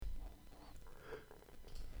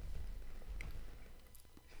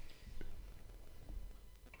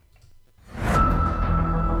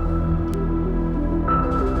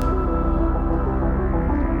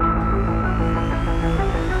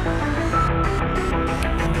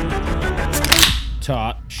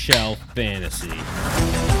Top Shelf Fantasy.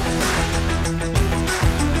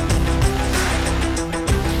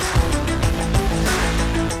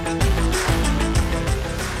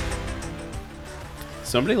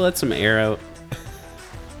 Somebody let some air out.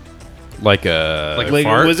 Like a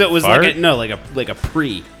fart? Was it Fart? like a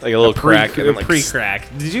pre Like a little crack. and a then, like,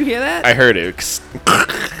 pre-crack. Did you hear that? I heard it.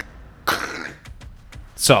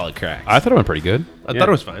 Solid crack. I thought it went pretty good. I thought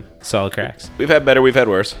it was fine. Solid cracks. We've had better. We've had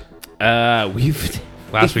worse. We've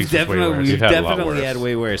Last week's was way worse. We've We've had a lot definitely worse. had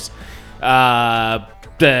way worse.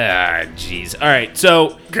 Jeez. All right.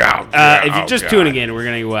 So, if you're just tuning in, we're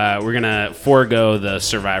gonna forego the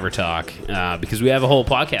Survivor talk because we have a whole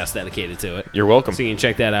podcast dedicated to it. You're welcome. So you can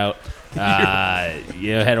check that out.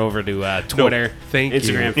 Head over to Twitter, thank you.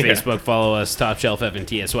 Instagram, Yeah. Facebook. Follow us, Top Shelf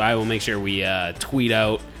FNTSY. We'll make sure we tweet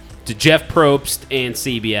out to Jeff Probst and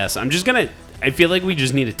CBS. I feel like we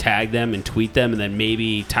just need to tag them and tweet them, and then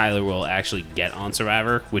maybe Tyler will actually get on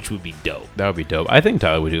Survivor, which would be dope. That would be dope. I think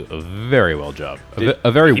Tyler would do a very well job. Did-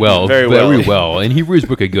 Very well. very well. And he was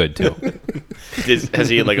wicked good, too. Has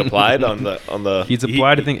he like applied on the? He's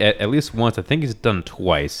applied, I think, at least once. I think he's done it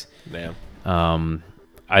twice. Damn.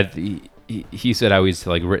 He said how he's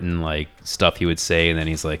like written like stuff he would say, and then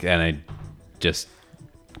he's like, and I just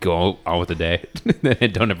go on with the day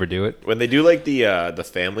and don't ever do it. When they do like the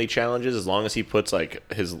family challenges, as long as he puts like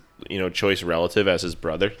his choice relative as his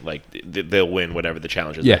brother, like they'll win whatever the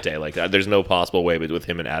challenge is Yeah. that day. Like there's no possible way with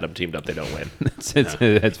him and Adam teamed up they don't win.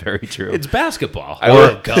 That's very true. It's basketball.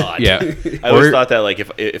 Or- God. Yeah. I always thought that like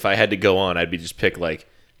if I had to go on, I'd be just pick like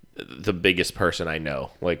the biggest person I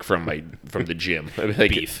know, like from the gym. I'd be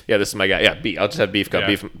like, Beef. Yeah, this is my guy. Yeah, Beef. I'll just have Beef come.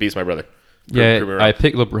 Yeah. Beef's my brother. Yeah, Prove me wrong. I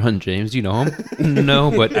picked LeBron James. Do you know him? No,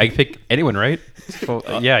 but I pick anyone, right? Well,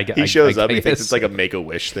 yeah, I He shows up. I He thinks guess. it's like a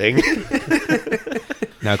Make-A-Wish thing.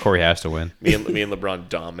 Now Corey has to win. me and LeBron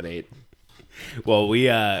dominate. Well, we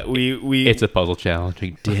It's a puzzle challenge.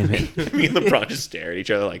 Like, damn it. Me and LeBron just stare at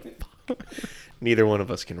each other like neither one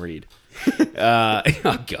of us can read.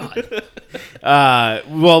 oh God.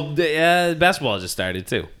 Basketball just started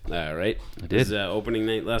too. Right? It did. was, opening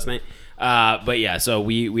night last night. But yeah, so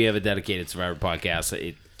we have a dedicated Survivor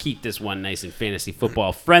podcast. Keep this one nice and fantasy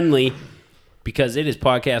football friendly because it is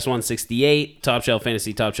podcast 168. Top Shelf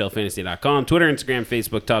Fantasy, TopShelfFantasy.com, Twitter, Instagram,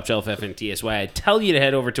 Facebook, Top Shelf FNTSY. I tell you to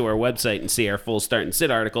head over to our website and see our full start and sit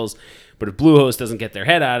articles. But if Bluehost doesn't get their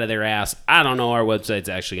head out of their ass, I don't know. Our website's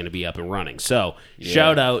actually going to be up and running. So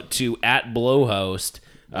shout out to @Bluehost.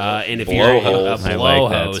 And if you're Blowhost. I like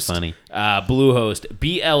that. It's funny. Bluehost,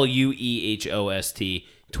 BLUEHOST,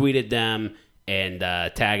 tweet at them and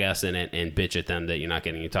tag us in it and bitch at them that you're not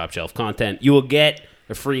getting your top shelf content. You will get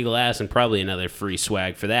a free glass and probably another free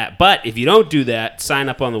swag for that. But if you don't do that, sign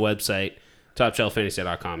up on the website,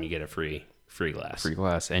 TopShelfFantasy.com. You get a free glass. Free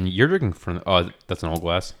glass. And you're drinking from... Oh, that's an old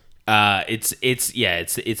glass? It's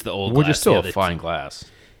the old Which glass. is still Yeah, a fine glass.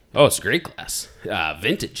 Oh, it's a great glass.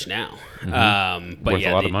 Vintage now. But Worth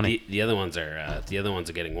yeah, a lot of money. The other ones are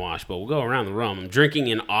getting washed. But we'll go around the room. I'm drinking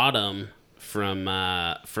an Autumn from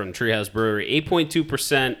Treehouse Brewery,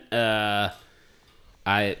 8.2%.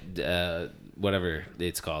 Whatever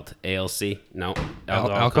it's called, ALC. No,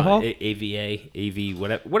 Alcohol? AVA,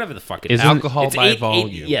 whatever the fuck it Isn't- is. Alcohol It's by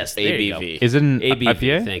volume. Yes, there you go. ABV. Is it an ABV,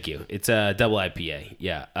 IPA? thank you. It's a double IPA.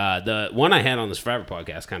 Yeah. The one I had on the Survivor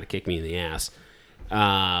podcast kind of kicked me in the ass.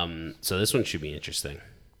 So this one should be interesting.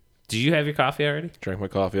 Did you have your coffee already? Drank my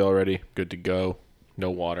coffee already. Good to go.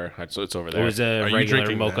 No water. So it's over there. Or was it a Are you regular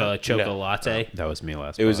drinking mocha that? choco No. latte? That was me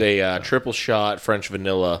last It was pod. a triple shot French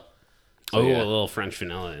vanilla. So, Oh, yeah, a little French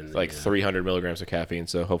vanilla. In like 300 milligrams of caffeine.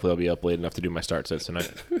 So hopefully I'll be up late enough to do my start sets tonight.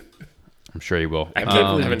 I'm sure you will. I can't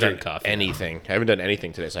haven't believe I done drink coffee. anything. I haven't done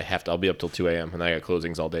anything today, so I'll be up till 2 a.m. and I got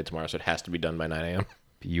closings all day tomorrow, so it has to be done by 9 a.m.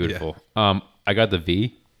 Beautiful. I got the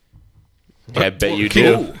V. Okay, I bet you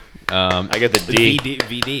do. Ooh, I got the D.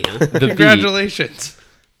 VD, huh? The V. Congratulations.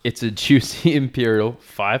 It's a juicy Imperial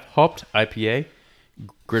 5 hopped IPA.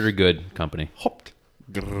 Greater Good Company. Hopped.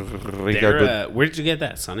 Where did you get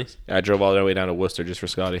that, Sonny's? I drove all the way down to Worcester just for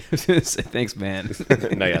Scotty. Thanks, man.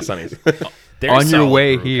 No, yeah, Sonny's. They're On a your solid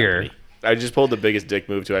way brewing here. company. I just pulled the biggest dick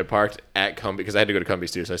move too. I parked at Cumbie because I had to go to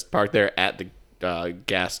Cumbie's too. So I parked there at the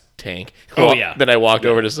gas tank. Oh, yeah. Then I walked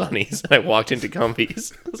over to Sonny's and I walked into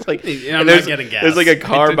Cumbie's. It's like Yeah, I'm and not getting gas. There's like a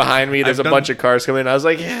car behind me. There's I've a bunch of cars coming. I was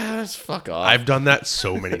like, yeah, let's fuck off. I've done that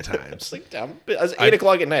so many times. It's like I was 8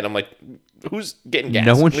 o'clock at night. I'm like, who's getting gas?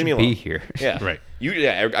 No one Leave me should be alone. here. Yeah, Right.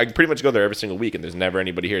 I pretty much go there every single week, and there's never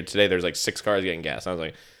anybody here. Today, there's like 6 cars getting gas. I was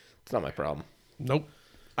like, it's not my problem. Nope.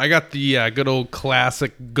 I got the good old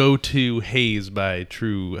classic go-to haze by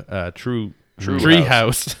True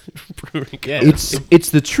Treehouse Yeah. It's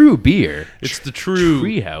the true beer. It's the true.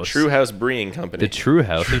 Treehouse. True House Brewing Company. The true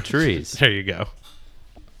house of trees. There you go.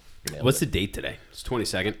 What's the date today? It's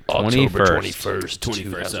 22nd. 21st.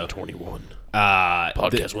 21st. So, 2021.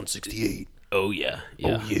 Podcast 168. Oh yeah.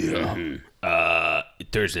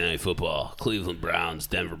 Thursday night football. Cleveland Browns,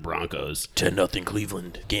 Denver Broncos. 10-0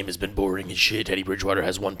 Cleveland. Game has been boring as shit. Teddy Bridgewater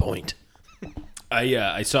has 1 point.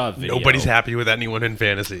 I saw a video. Nobody's happy with anyone in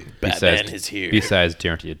fantasy. Batman is here. Besides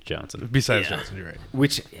Deontay Johnson. Besides Yeah. Johnson, you're right.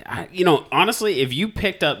 Which, honestly, if you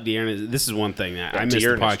picked up Dearness, this is one thing that I missed the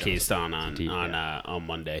Dearness podcast on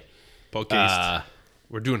Monday. Podcast.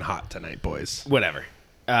 We're doing hot tonight, boys. Whatever.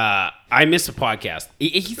 I missed the podcast.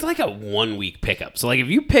 He's like a 1 week pickup. So, like, if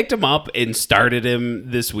you picked him up and started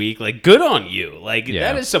him this week, like, good on you. Like,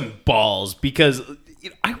 Yeah. that is some balls because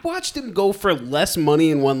I watched him go for less money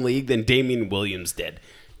in one league than Damian Williams did.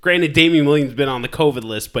 Granted, Damian Williams has been on the COVID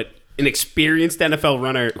list, but an experienced NFL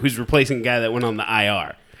runner who's replacing a guy that went on the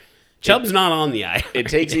IR. Chubb's not on the IR. It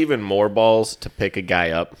takes even more balls to pick a guy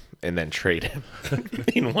up and then trade him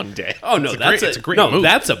in one day. Oh no, it's a great move.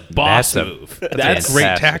 That's a boss That's a- move. that's That's a Great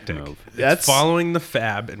Fantastic tactic. move. That's- It's following the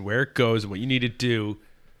fab and where it goes and what you need to do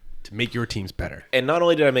to make your teams better. And not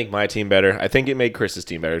only did I make my team better, I think it made Chris's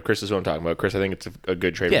team better. Chris is what I'm talking about. Chris, I think it's a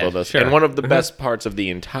good trade Yeah, for both of us. sure. And one of the best parts of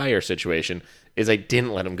the entire situation is I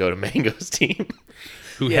didn't let him go to Mango's team,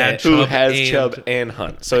 Who who has Chubb and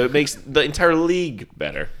Hunt. So it makes the entire league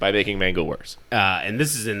better by making Mango worse. and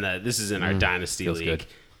this is in our dynasty feels league.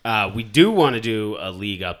 good. We do want to do a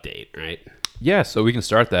league update, right? Yeah, so we can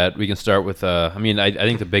start that. We can start with, I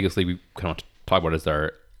think the biggest league we kind of want to talk about is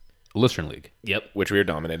our Listener League. Yep. Which we are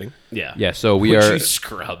dominating. Yeah. Yeah, so we Which are you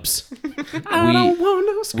scrubs.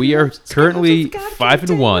 we are currently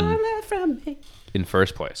 5-1 in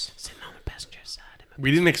first place. We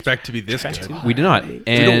didn't expect to be this good. We did not,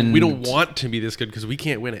 and We don't want to be this good because we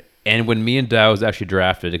can't win it. And when me and Dow was actually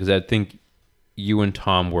drafted, because I think you and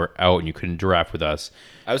Tom were out and you couldn't draft with us,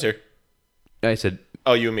 I was here. I said,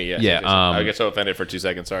 Oh, you and me, yes. Yeah, Yes, yes. I get so offended for 2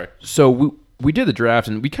 seconds. Sorry. so we did the draft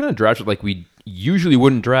and we kind of drafted like we usually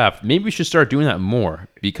wouldn't draft. Maybe we should start doing that more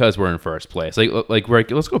because we're in first place. Like we're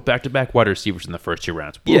like, let's go back-to-back wide receivers in the first 2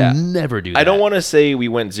 rounds. We'll Yeah. never do that. I don't want to say we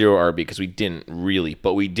went 0 RB because we didn't really,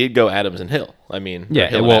 but we did go Adams and Hill. I mean, Yeah,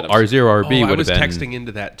 Hill and well, Adams. our 0 RB I would was have been... texting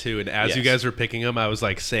into that too, and as you Yes. guys were picking them, I was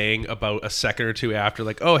like saying about a second or two after,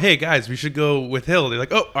 like, "Oh, hey guys, we should go with Hill." They're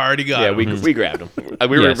like, "Oh, I already got Yeah, him." we grabbed him.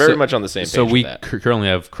 We were Yeah, very so- much on the same page. So we with that. currently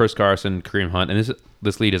have Chris Carson, Kareem Hunt, and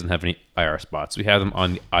this league doesn't have any IR spots. We have them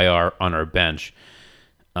on the IR on our bench.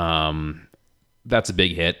 That's a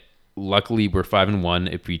big hit. Luckily, we're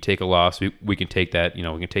 5-1. If we take a loss, we can take that. We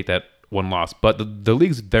can take that one loss. But the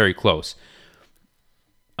league's very close.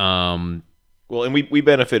 Well, and we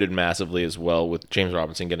benefited massively as well with James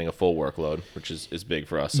Robinson getting a full workload, which is big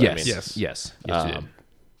for us. Yes, I mean, yes. we did.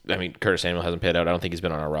 I mean, Curtis Samuel hasn't paid out. I don't think he's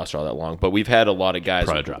been on our roster all that long, but we've had a lot of guys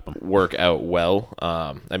Probably drop him. work out well.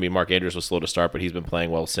 I mean, Mark Andrews was slow to start, but he's been playing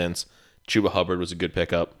well since. Chuba Hubbard was a good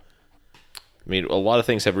pickup. I mean, a lot of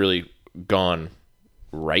things have really gone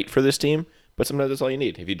right for this team, but sometimes that's all you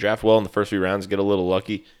need. If you draft well in the first few rounds, get a little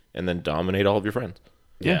lucky, and then dominate all of your friends.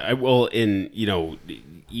 Yeah,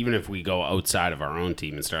 even if we go outside of our own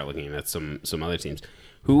team and start looking at some other teams,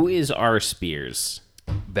 who is our Spears?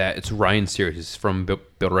 That it's Ryan Sears. He's from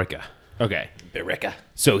Billerica. Okay, Bereka.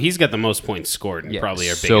 so he's got the most points scored and Yeah, probably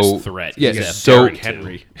our so- biggest threat. yeah, He's got so- Darren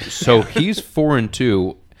Henry. So he's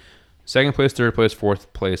 4-2. Second place, third place,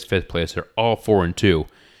 fourth place, fifth place are all 4-2.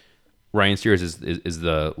 Ryan Sears is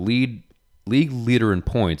the league leader in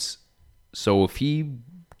points. So if he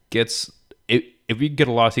gets if we get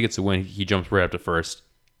a loss, he gets a win. He jumps right up to first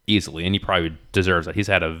easily, and he probably deserves that. He's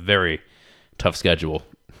had a very tough schedule.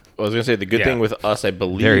 I was going to say, the good thing with us, I Very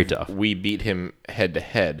believe tough. we beat him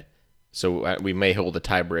head-to-head, so we may hold a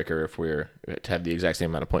tiebreaker if we're to have the exact same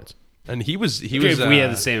amount of points. And he was If we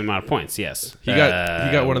had the same amount of points, yes. he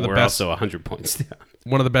got one of the we're best- also 100 points down.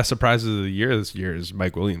 one of the best surprises of the year this year is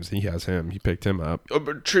Mike Williams. He has him. He picked him up.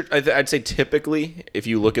 I'd say typically, if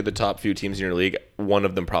you look at the top few teams in your league, one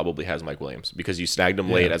of them probably has Mike Williams because you snagged him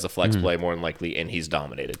late as a flex play more than likely, and he's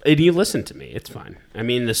dominated. And you listen to me. It's fine. I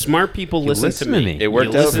mean, the smart people listen listen to to me. me. It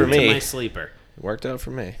worked You out listen for me. To my sleeper. It worked out for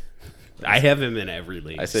me. I have him in every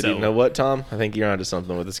league. I said, so you know what, Tom? I think you're onto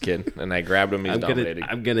something with this kid. And I grabbed him. He's dominating.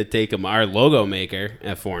 I'm gonna take him. Our logo maker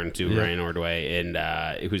at 4-2, Ryan Ordway, and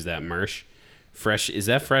who's that? Mersh. Fresh. Is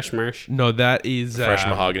that Fresh Mersh? No, that is Fresh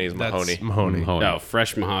Mahogany is that's Mahoney. Mahoney. Mahoney. Oh,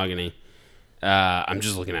 Fresh Mahogany. I'm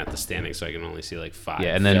just looking at the standings, so I can only see like 5.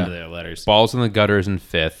 Yeah, and then of their letters. Balls in the Gutters in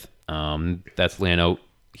 5th. That's Lano.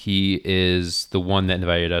 He is the one that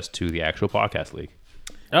invited us to the actual podcast league.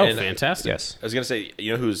 Oh, and- fantastic! Yes. I was going to say,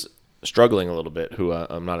 you know who's struggling a little bit, who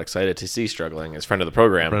I'm not excited to see struggling, is friend of the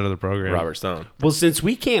program, Robert Stone. Well, since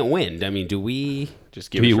we can't win, I mean, do we Just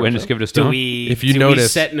give Do it you to win? him. Just give it a do stone. we If you do we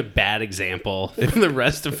notice- set a bad example for the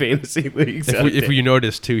rest of fantasy leagues? If you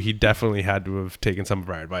notice too, he definitely had to have taken some of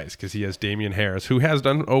our advice because he has Damian Harris, who has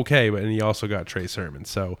done okay, but and he also got Trey Sermon.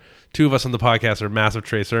 So two of us on the podcast are massive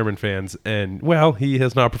Trey Sermon fans, and well, he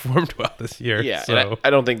has not performed well this year. Yeah, so and I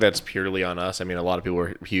don't think that's purely on us. I mean, a lot of people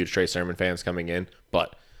were huge Trey Sermon fans coming in,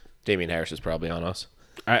 but Damian Harris is probably on us.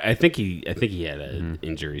 I think he had an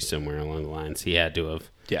injury somewhere along the lines. He had to have.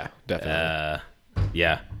 Yeah, definitely.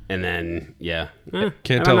 Yeah, and then I Can't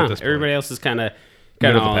don't tell know. at this point. Everybody else is kind of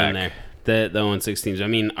Middle of the all in pack. there. The 0-6 teams. I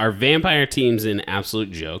mean, our vampire team's an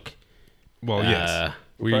absolute joke. well, yes,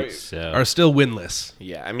 we probably- So are still winless,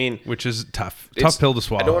 Yeah, I mean, which is tough it's- pill to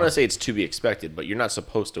swallow. I don't want to say it's to be expected, but you're not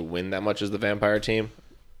supposed to win that much as the vampire team.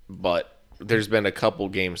 But there's been a couple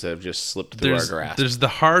games that have just slipped through our grasp. There's the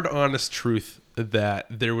hard, honest truth that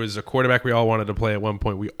there was a quarterback we all wanted to play at one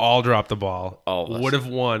point. We all dropped the ball. All of us. Would have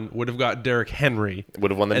won. Would have got Derrick Henry. Would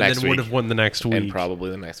have won the and next then would week. have won the next week. and probably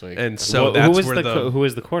the next week. And so who that's was where who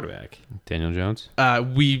was the quarterback? Daniel Jones.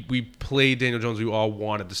 we played Daniel Jones. We all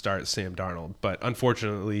wanted to start Sam Darnold, but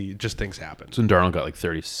unfortunately, just things happened. So Darnold got like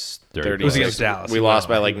 30 It was against Dallas. We lost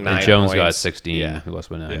by like 9 And Jones points. got 16. Yeah. Who lost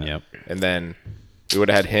by 9? Yeah. Yep. And then we would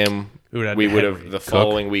have had him. We would've had We would Henry. have the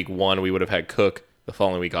following week won. We would have had Cook. The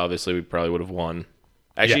following week, obviously, we probably would have won.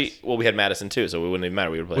 Actually, Yes. well, we had Madison too, so it wouldn't even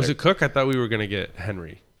matter. We would play. Was it Cook? I thought we were going to get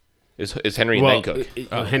Henry. Is Henry and then Cook?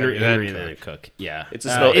 Henry then and then Cook. Yeah, It's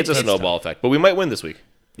a snowball effect, but we might win this week.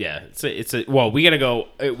 Yeah, it's a well, we gotta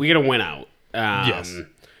win out. Yes.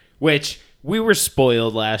 Which we were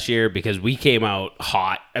spoiled last year because we came out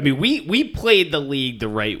hot. I mean, we played the league the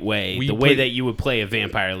right way, We the way played- that you would play a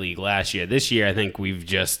vampire league last year. This year, I think we've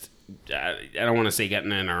just. I don't want to say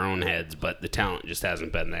getting in our own heads, but the talent just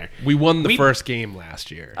hasn't been there. We won the first game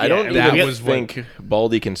last year. I don't that even was think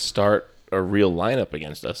Baldy can start a real lineup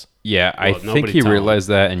against us. Yeah, I Well, think nobody he tell him. realized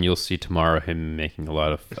that, and you'll see tomorrow him making a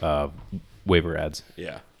lot of waiver ads.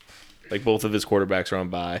 Yeah, like both of his quarterbacks are on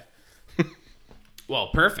bye. Well,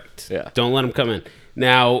 perfect. Yeah. Don't let them come in.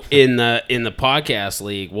 Now in the podcast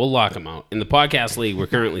league, we'll lock them out. In the podcast league, we're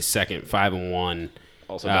currently second, 5-1.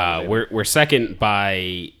 Also dominating. We're second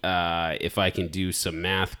by if I can do some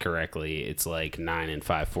math correctly, it's like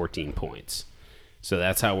 9-5, 14 points. So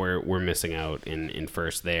that's how we're missing out in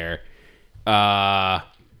first there. I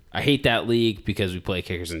hate that league because we play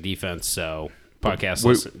kickers and defense. So We're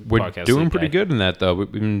podcast doing league pretty guy. good in that, though.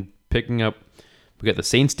 We've been picking up. We got the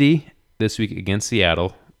Saints D this week against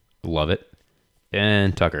Seattle. Love it.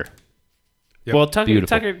 And Tucker. Yep. Well,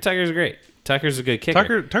 Tucker's great. Tucker's a good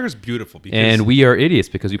kicker. Tucker's beautiful because And we are idiots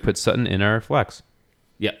because we put Sutton in our flex.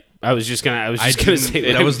 Yeah, I was just gonna didn't-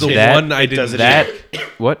 say that was the That- one I didn't. doesn't- That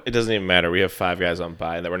what? It doesn't even matter. We have 5 guys on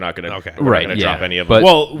bye that we're not going to. Okay. We're Right, not going to yeah. drop any of But them.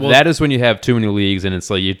 Well, that is when you have too many leagues, and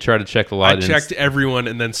it's like you try to check the lot. I and it's- checked everyone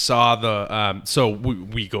and then saw the so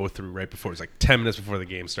we go through right before, it's like 10 minutes before the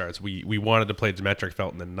game starts. We wanted to play Demetric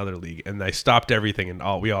Felton in another league, and I stopped everything,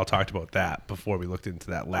 and we all talked about that before we looked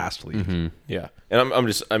into that last league. Mm-hmm. Yeah, and I'm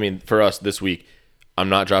just. I mean, for us this week, I'm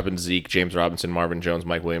not dropping Zeke, James Robinson, Marvin Jones,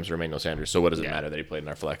 Mike Williams, or Emmanuel Sanders. So what does it matter that he played in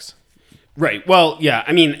our flex? Right. Well, yeah.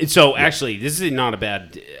 I mean, so actually, this is not a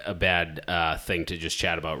bad thing to just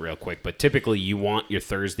chat about real quick. But typically, you want your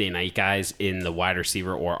Thursday night guys in the wide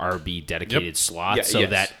receiver or RB dedicated slot, Yeah, so yes.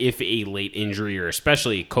 that if a late injury or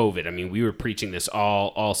especially COVID, I mean, we were preaching this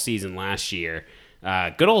all season last year.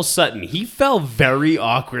 Good old Sutton, he fell very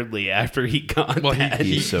awkwardly after he got Well, that.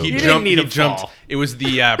 he didn't jumped. need He a jumped. fall. It was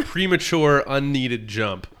the premature, unneeded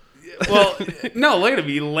jump. Well, no, look at him.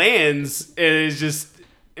 He lands and it's just.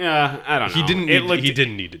 I don't know. He didn't. It He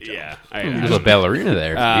didn't need to jump. Yeah. There's a ballerina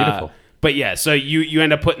there. It's beautiful. But yeah, so you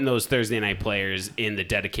end up putting those Thursday night players in the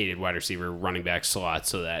dedicated wide receiver running back slot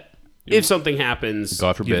so that if something happens,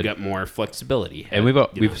 God forbid. you've got more flexibility. And we've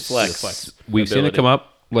flex we've seen it ability. come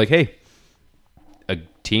up like, hey, a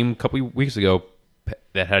team a couple of weeks ago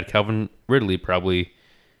that had Calvin Ridley probably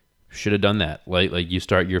should have done that. Like you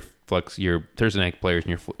start your flex, your Thursday night players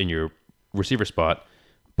in your receiver spot.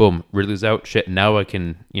 Boom, Ridley's out. Shit, now I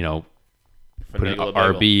can put an Finagle a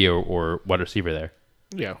bagel. RB or wide receiver there.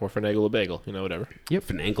 Yeah, or finagle a bagel. Whatever. Yep,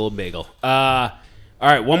 an ankle a bagel. All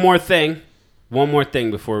right, one more thing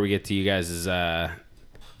before we get to you guys is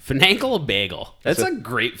Finagle a bagel. That's a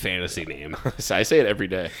great fantasy name. I say it every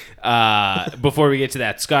day. Before we get to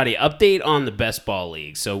that, Scotty, update on the best ball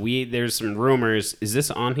league. So there's some rumors. Is this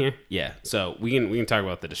on here? Yeah. So we can talk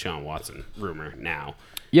about the Deshaun Watson rumor now.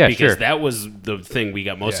 Yeah, because sure. that was the thing we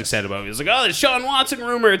got most Yes. excited about. It was like, oh, the Sean Watson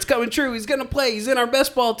rumor, it's coming true. He's going to play. He's in our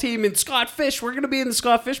best ball team. And Scott Fish, we're going to be in the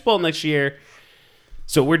Scott Fish Bowl next year.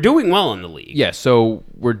 So we're doing well in the league. Yeah, so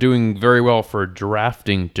we're doing very well for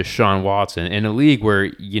drafting Deshaun Watson in a league where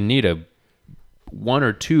you need one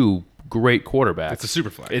or two great quarterbacks. It's a super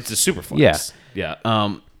flex. It's a super flex. Yeah.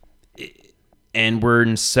 Yeah. And we're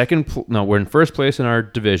in we're in first place in our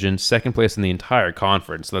division, second place in the entire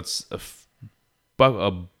conference. That's a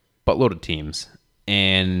buttload of teams,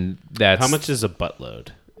 and that's How much is a buttload?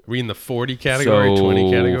 we in the 40 category,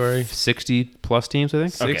 20 category, 60 plus teams, I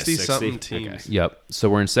think. 60 something 60? teams. Yep. So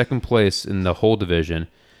we're in second place in the whole division,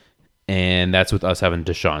 and that's with us having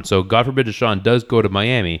Deshaun. So God forbid Deshaun does go to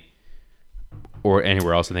Miami or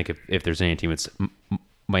anywhere else. I think if there's any team it's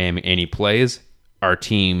Miami and he plays, our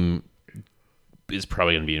team is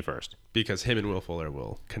probably going to be in first. Because him and Will Fuller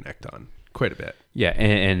will connect on quite a bit. Yeah,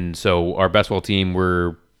 and so our best ball team,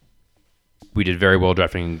 we did very well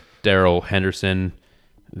drafting Darrell Henderson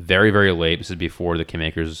very, very late. This is before the Cam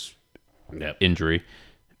Akers injury.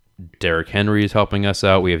 Derrick Henry is helping us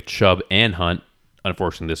out. We have Chubb and Hunt.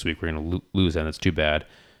 Unfortunately, this week we're going to lose them. That's too bad.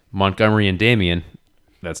 Montgomery and Damian,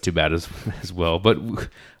 that's too bad as well. But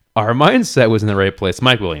our mindset was in the right place.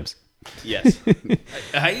 Mike Williams. Yes.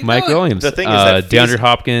 Mike Williams. The thing is that DeAndre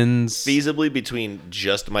Hopkins. Feasibly between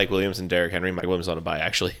just Mike Williams and Derrick Henry, Mike Williams on a bye,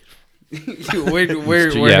 actually.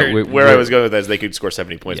 Where I was going with that is they could score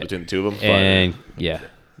 70 points between the two of them. And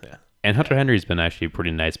and Hunter Henry's been actually a pretty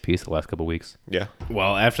nice piece the last couple of weeks. Yeah.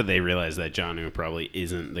 Well, after they realized that Jonnu probably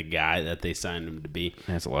isn't the guy that they signed him to be.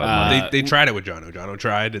 That's a lot of money. They tried it with Jono. Jono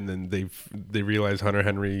tried, and then they realized Hunter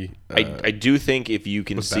Henry. I do think if you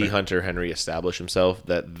can see better. Hunter Henry establish himself,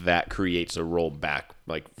 that creates a role back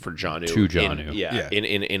like for Jonnu. To Jonnu.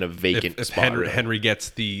 In a vacant if spot. Henry gets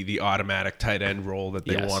the automatic tight end role that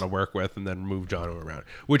they Yes. want to work with, and then move Jono around,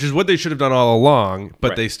 which is what they should have done all along. But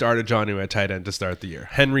Right. they started Jono at tight end to start the year.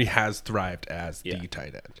 Henry has thrived as the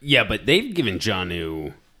tight end. Yeah, but they've given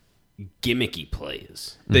Jonnu gimmicky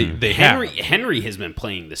plays. They Henry has been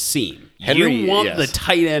playing the seam. Henry, you want yes. the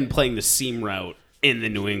tight end playing the seam route in the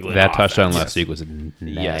New England That offense. touchdown last week was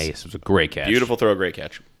nice. It was a great catch. Beautiful throw, great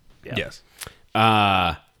catch. Yeah. Yes.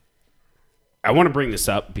 I want to bring this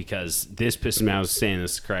up because this pissed me off. I was saying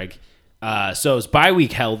this to Craig. So it's bye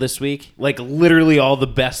week hell this week. Like literally all the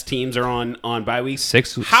best teams are on bye weeks.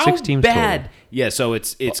 Six teams bad? total. Yeah, so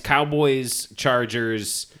it's Cowboys,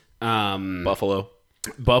 Chargers, Buffalo.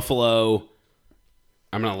 Buffalo.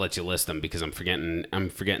 I'm gonna let you list them because I'm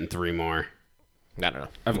forgetting three more. I don't know.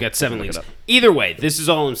 I've got 7 look it leagues. up. Either way, this is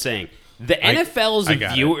all I'm saying. The NFL's I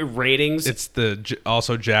got viewer ratings. It's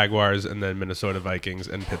also Jaguars, and then Minnesota Vikings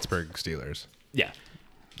and Pittsburgh Steelers. Yeah.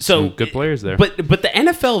 So Some good players there. But the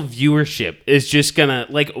NFL viewership is just gonna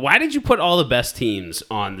why did you put all the best teams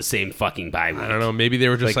on the same fucking bye week? I don't know. Maybe they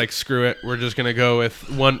were just like screw it. We're just gonna go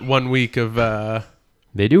with one week of.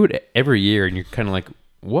 They do it every year, and you're kind of like,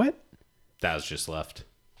 what? That was just left.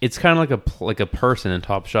 It's kind of like a person in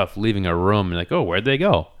Top Chef leaving a room and like, oh, where'd they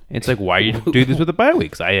go? It's like, why you do this with the bye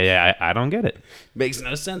weeks? I don't get it. Makes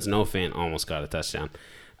no sense. No fan almost got a touchdown.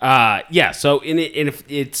 Yeah. So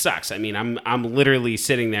it sucks. I mean, I'm literally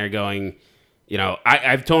sitting there going, you know, I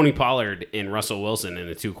have Tony Pollard and Russell Wilson in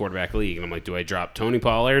a 2-quarterback league, and I'm like, do I drop Tony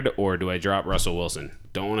Pollard or do I drop Russell Wilson?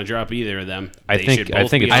 Don't want to drop either of them. I think be on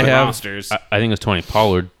it's rosters. I think it's Tony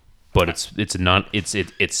Pollard, but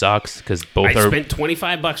it sucks because both I are. spent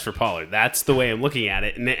 $25 for Pollard. That's the way I'm looking at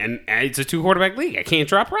it, and it's a 2-quarterback league. I can't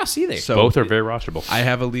drop Russ either. So Both are very rosterable. I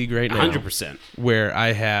have a league right now, 100%. where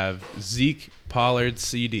I have Zeke, Pollard,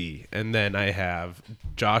 CD, and then I have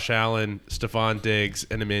Josh Allen, Stephon Diggs,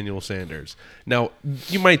 and Emmanuel Sanders. Now,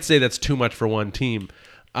 you might say that's too much for one team.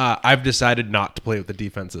 I've decided not to play with the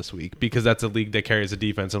defense this week because that's a league that carries a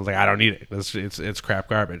defense. I was like, I don't need it. It's crap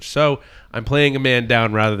garbage. So I'm playing a man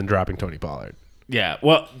down rather than dropping Tony Pollard. Yeah,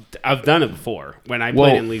 well, I've done it before. When I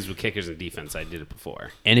played in leagues with kickers and defense, I did it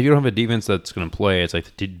before. And if you don't have a defense that's going to play, it's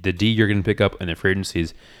like the D you're going to pick up in the free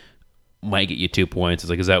agencies might get you 2 points. It's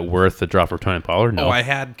like, is that worth the drop for Tony Pollard? No. Oh, I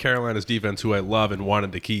had Carolina's defense, who I love and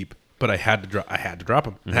wanted to keep, but I had to drop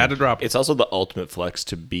him. Mm-hmm. Had to drop him. It's also the ultimate flex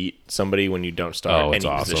to beat somebody when you don't start Oh, it's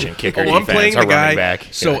any awesome. position. Kicker, I'm defense, playing or the guy. running back.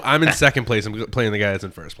 So Yeah. I'm in second place. I'm playing the guy that's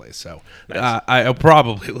in first place. So I'll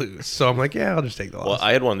probably lose. So I'm like, yeah, I'll just take the loss. Well,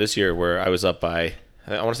 I had one this year where I was up by,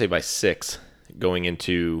 I want to say by 6 going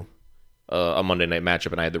into a Monday night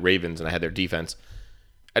matchup, and I had the Ravens and I had their defense.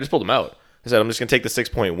 I just pulled them out. I said, I'm just going to take the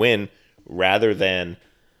 6-point win rather than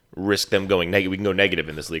risk them going negative. We can go negative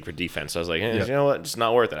in this league for defense. So I was like, you know what? It's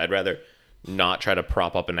not worth it. I'd rather not try to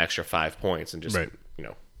prop up an extra 5 points and just, Right.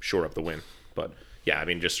 shore up the win. But yeah, I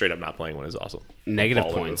mean, just straight up not playing one is awesome. Negative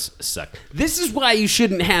All over. points suck. This is why you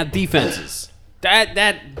shouldn't have defenses.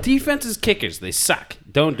 That defenses kickers, they suck.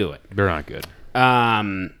 Don't do it. They're not good.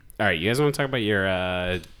 All right, you guys want to talk about your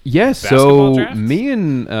Yes, basketball so drafts? me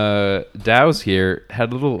and Dow's here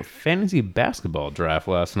had a little fantasy basketball draft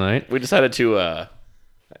last night. We decided to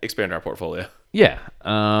expand our portfolio. Yeah.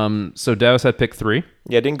 So Dow's had pick 3.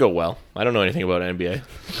 Yeah, it didn't go well. I don't know anything about NBA.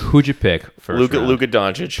 Who'd you pick first round? Luka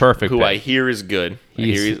Doncic, Perfect who pick. I hear is good. I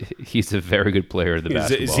hear He's a very good player of the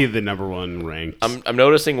basketball. is he the number one ranked? I'm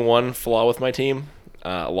noticing one flaw with my team.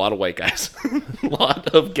 A lot of white guys, a lot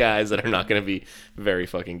of guys that are not going to be very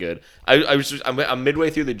fucking good. I'm midway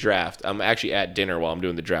through the draft. I'm actually at dinner while I'm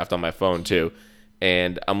doing the draft on my phone too,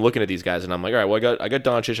 and I'm looking at these guys and I'm like, all right, well I got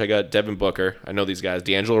Doncic, I got Devin Booker, I know these guys,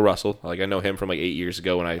 D'Angelo Russell, like I know him from like 8 years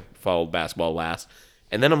ago when I followed basketball last,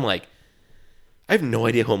 and then I'm like, I have no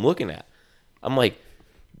idea who I'm looking at. I'm like,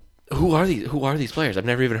 who are these players? I've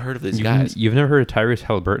never even heard of these guys. You've never heard of Tyrese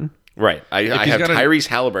Halliburton? Right. I he's have got a- Tyrese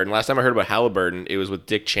Halliburton. Last time I heard about Halliburton, it was with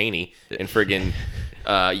Dick Cheney and friggin'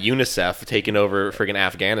 UNICEF taking over friggin'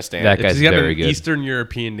 Afghanistan. That If guy's he's got very an good. Eastern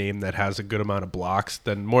European name that has a good amount of blocks,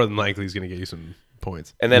 then more than likely he's going to get you some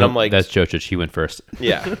points. And then Nope, I'm like, that's Jokic. He went first.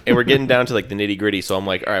 yeah. And we're getting down to like the nitty gritty. So I'm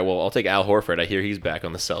like, all right, well, I'll take Al Horford. I hear he's back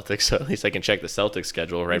on the Celtics. So at least I can check the Celtics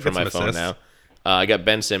schedule right from Get my some phone assists. now. I got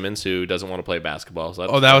Ben Simmons, who doesn't want to play basketball. So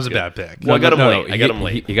Oh, that was a that's good. bad pick. Well, I got him late. I got him He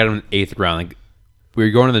late. got him in the 8th round. Like, we were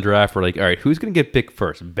going to the draft. We're like, all right, who's going to get picked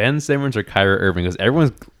first, Ben Simmons or Kyrie Irving? Because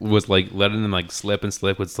everyone was like letting them like slip and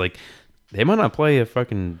slip. It's like they might not play a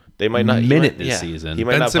fucking They might not minute he might- this yeah. season. He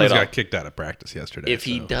might Ben not play Simmons at all. got kicked out of practice yesterday. If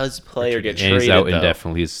he so. does play or get and traded, he's out though,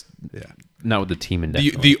 indefinitely. He's Yeah. not with the team The,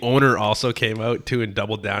 indefinitely. the owner also came out too and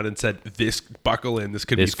doubled down and said, "This buckle in. This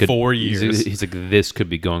could This be could 4 years." He's like, this could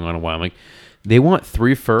be going on a while. I'm like, they want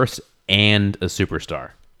 3 firsts and a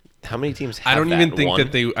superstar. how many teams have I don't that? even think One?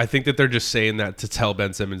 that they. I think that they're just saying that to tell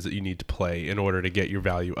Ben Simmons that you need to play in order to get your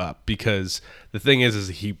value up. Because the thing is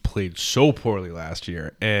he played so poorly last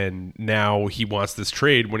year, and now he wants this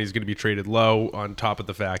trade when he's going to be traded low. On top of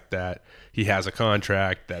the fact that he has a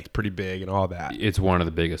contract that's pretty big and all that. It's one of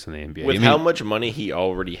the biggest in the NBA. With I mean, how much money he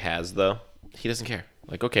already has, though, he doesn't care.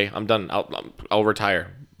 Like, okay, I'm done. I'll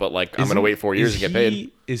retire. But like, I'm gonna wait 4 years to get paid.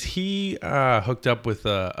 Is he hooked up with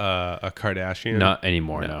a Kardashian? not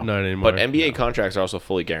anymore. No, not anymore. But NBA contracts are also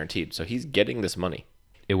fully guaranteed, so he's getting this money.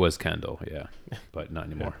 it was Kendall, yeah, but not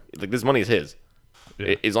anymore. Like, this money is his.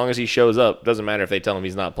 Yeah. As long as he shows up, doesn't matter if they tell him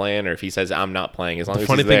he's not playing or if he says I'm not playing. As long The as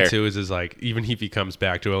funny he's thing there. too is like even if he comes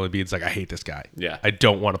back, Joel Embiid's like, I hate this guy. Yeah. I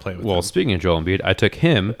don't want to play with Well, him. speaking of Joel Embiid, I took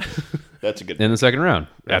him That's a good. in the second round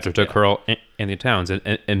after I took yeah. Carl Anthony Towns. And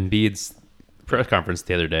Embiid's press conference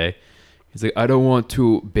the other day, he's like, I don't want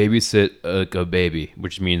to babysit a baby,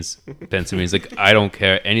 which means Ben Simmons. He's like, I don't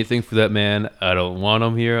care anything for that man. I don't want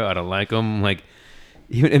him here. I don't like him. Like,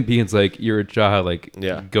 even Embiid's like, you're a child. Like,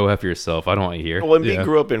 Yeah. go after yourself. I don't want you here. Well, Embiid Yeah.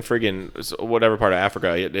 grew up in friggin' whatever part of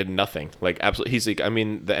Africa. He did nothing. Like, absolutely. He's like, I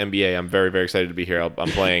mean, the NBA. I'm very, very excited to be here. I'm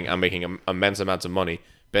playing. I'm making immense amounts of money.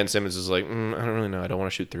 Ben Simmons is like, I don't really know. I don't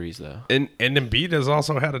want to shoot threes though. And Embiid has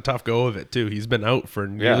also had a tough go of it too. He's been out for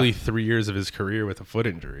nearly 3 years of his career with a foot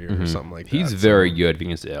injury or something like that. He's So very good if he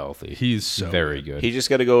can stay healthy. He's so very good. He just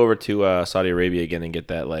got to go over to Saudi Arabia again and get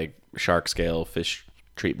that like shark scale fish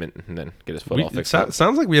treatment, and then get his foot all It fixed up.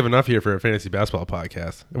 sounds like we have enough here for a fantasy basketball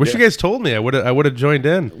podcast. I wish you guys told me. I would have joined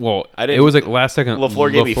in. Well, I it didn't- was like last second.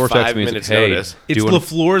 LaFleur gave me LaFleur 5 texted me, he's minutes like, hey, notice. do It's you wanna-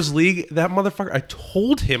 LaFleur's league. That motherfucker. I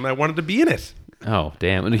told him I wanted to be in it. Oh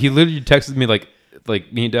damn! And he literally texted me like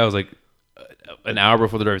me and Dad was like an hour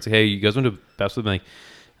before the draft. He's like, hey, you guys want to basketball? I'm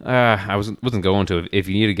like, I wasn't going to. If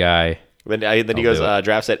you need a guy, Then he I'll goes, do it.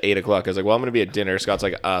 drafts at 8 o'clock. I was like, well, I'm going to be at dinner. Scott's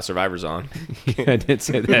like, Survivor's on. I did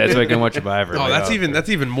say that so I can watch Survivor. Oh, Like, that's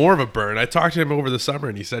even more of a burn. I talked to him over the summer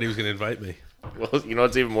and he said he was going to invite me. Well, you know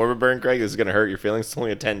what's even more of a burn, Craig? This is going to hurt your feelings. It's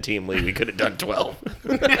only a 10-team league. We could have done 12.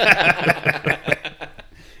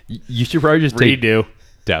 You should probably just take Redo.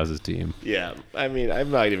 Dow's team. Yeah, I mean,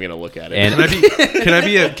 I'm not even going to look at it. And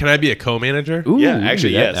Can I be a co-manager? Ooh, yeah, you can actually,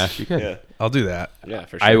 do that. yes. Actually, you could. Yeah, I'll do that. yeah,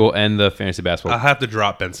 for sure. I will end the fantasy basketball. I'll have to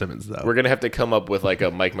drop Ben Simmons though. We're going to have to come up with like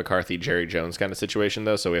a Mike McCarthy, Jerry Jones kind of situation,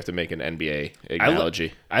 though, so we have to make an NBA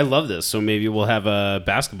analogy. I love this. So maybe we'll have a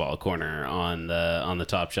basketball corner on the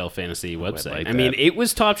Top Shelf Fantasy website. like I mean, that. it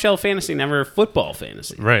was Top Shelf Fantasy, never football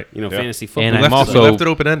fantasy. Right. You know, Yeah. fantasy football. And We I'm left also left it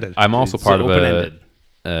open ended. I'm also It's part of open-ended.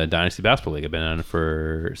 a Dynasty Basketball League. I've been on it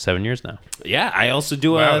for 7 years now. Yeah, I also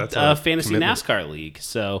do Wow, a that's a fantasy commitment. NASCAR league.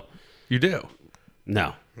 So You do.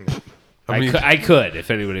 no, I mean- I could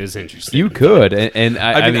if anybody was interested. You could, and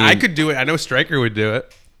I I mean, mean, I could do it. I know Stryker would do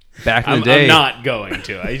it. Back in I'm the day, not going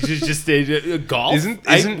to. I just did golf.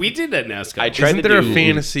 Isn't- we did that NASCAR. I tried Isn't to there a do-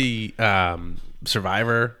 fantasy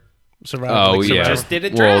Survivor? Oh like yeah. Survivor? just did a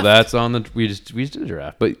Well, draft. that's on the we just did a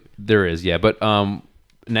draft, but there is But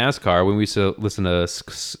NASCAR, when we used to listen to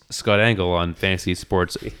Scott Angle on Fantasy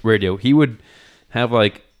Sports Radio, he would have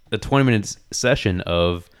like a 20-minute session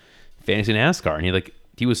of fantasy NASCAR, and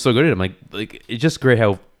he was so good at it. Like it's just great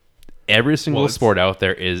how every single it's- sport out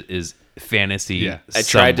there is fantasy. Yeah. I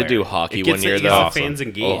tried to somewhere. do hockey It one gets year the though. fans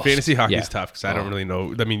engaged. Fantasy hockey is Yeah. tough because I don't really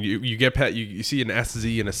know. I mean, you get you see an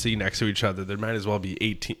SZ and a C next to each other. There might as well be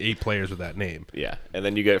eight players with that name. Yeah, and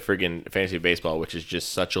then you get friggin' fantasy baseball, which is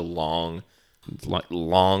just such a long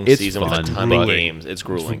It's season with fun, a ton but- of games. It's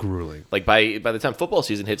grueling. grueling. Like by the time football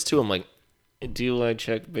season hits too, I'm like, do I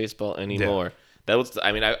check baseball anymore? That was.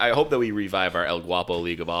 I mean, I hope that we revive our El Guapo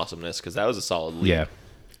League of Awesomeness because that was a solid league. Yeah.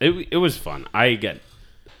 It was fun.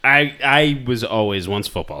 I was always, once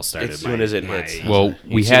football started. As soon as it hits. Well,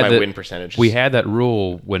 You we see had my the win percentage. We had that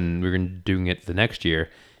rule when we were doing it the next year.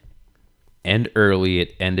 End early.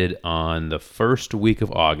 It ended on the first week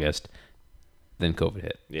of August. Then COVID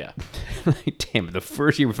hit. Yeah. Like, damn it! The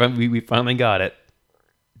first year we finally got it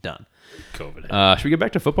done. COVID. Should we get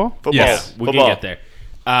back to football? Football. Yes. We Football. can get there.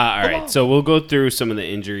 All right, so we'll go through some of the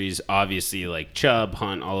injuries. Obviously, like Chubb,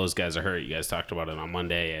 Hunt, all those guys are hurt. You guys talked about it on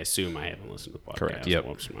Monday. I assume I haven't listened to the podcast. Correct, yep.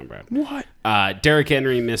 Whoops, my bad. What? Derrick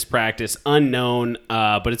Henry missed practice, unknown,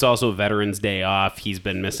 but it's also Veterans Day off. He's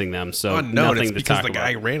been missing them, so Oh no, nothing it's to because talk the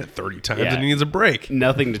guy about. ran it 30 times Yeah. and he needs a break.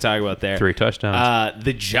 Nothing to talk about there. 3 touchdowns.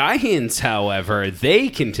 The Giants, however, they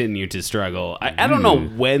continue to struggle. I don't know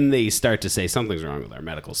when they start to say something's wrong with our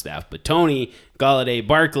medical staff, but Tony, Galladay,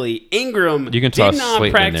 Barkley, Ingram, You can did toss not Slayton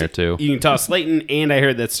in practice. there, too. You can toss Slayton, and I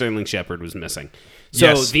heard that Sterling Shepard was missing. So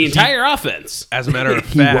Yes, the entire offense. As a matter of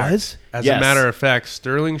He fact, was? as Yes. a matter of fact,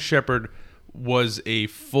 Sterling Shepard was a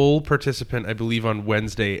full participant, I believe, on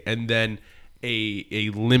Wednesday, and then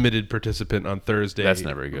a limited participant on Thursday. That's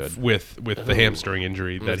never good. With the hamstring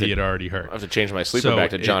injury that he had already I hurt. have to change my sleeper So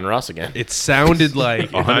back to it- John Ross again. It sounded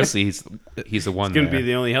like, Honestly, he's the one. Going to there. be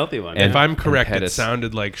the only healthy one. And- if I'm correct, it Pettis.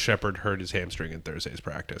 sounded like Shepard hurt his hamstring in Thursday's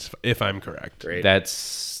practice. If I'm correct, Great.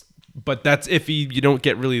 That's but that's if you don't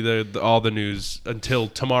get really the all the news until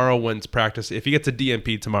tomorrow when's practice. If he gets a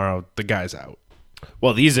DNP tomorrow, the guy's out.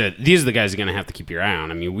 Well, these are the guys you're going to have to keep your eye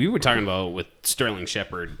on. I mean, we were talking about with Sterling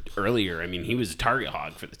Shepard earlier. I mean, he was a target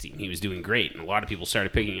hog for the team. He was doing great, and a lot of people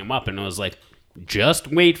started picking him up, and I was like, just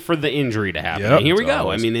wait for the injury to happen. Yep. And here we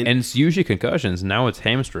go. I mean, and it's usually concussions. Now it's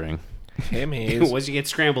hamstring. once you get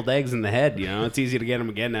scrambled eggs in the head, it's easy to get him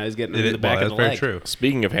again. Now he's getting them in the back Well, of that's the very leg. true.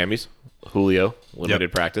 Speaking of hammies, Julio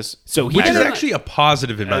limited practice. So he Which is did not- actually a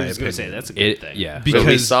positive in my I was going to opinion. say that's a good thing. Yeah. Because So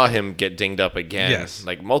we saw him get dinged up again, Yes.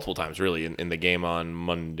 like multiple times, really, in the game on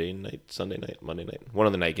Monday night, Sunday night, Monday night, one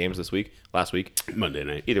of the night games last week. Monday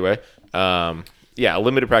night. Either way, yeah,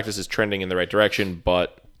 limited practice is trending in the right direction,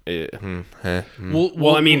 but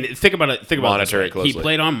Well, I mean, think about it. Think about Monitor this, it closely. He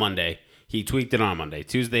played on Monday. He tweaked it on Monday.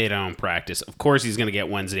 Tuesday, they don't practice. Of course, he's going to get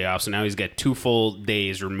Wednesday off. So now he's got 2 full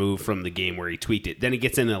days removed from the game where he tweaked it. Then he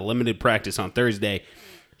gets in a limited practice on Thursday.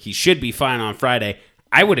 He should be fine on Friday.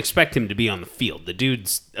 I would expect him to be on the field. The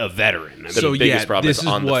dude's a veteran. I mean, the So, biggest yeah, problem this is is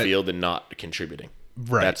on the what- field and not contributing.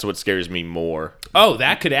 Right. That's what scares me more. oh,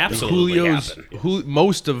 that could absolutely happen.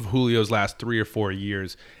 Most of Julio's last 3 or 4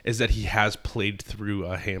 years is that he has played through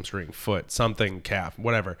a hamstring, foot, something, calf,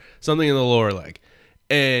 whatever, something in the lower leg,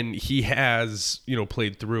 and he has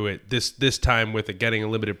played through it. This time with it getting a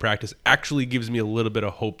limited practice actually gives me a little bit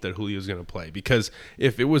of hope that Julio's going to play, because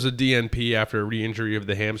if it was a DNP after a re-injury of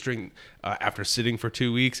the hamstring after sitting for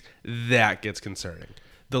 2 weeks, that gets concerning.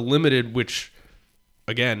 The limited, which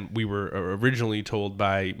again, we were originally told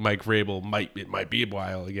by Mike Vrabel, it might be a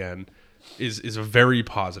while again, is a very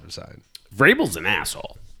positive sign. Vrabel's an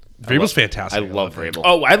asshole. Vrabel's fantastic. I love Vrabel.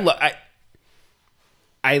 Oh, I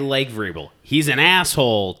like Vrabel. He's an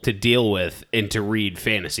asshole to deal with and to read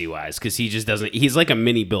fantasy-wise because he just doesn't... He's like a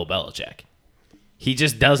mini Bill Belichick. He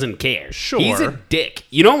just doesn't care. Sure. He's a dick.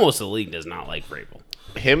 Most of the league does not like Vrabel.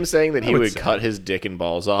 Him saying that he would would say. cut his dick and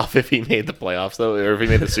balls off if he made the playoffs, though, or if he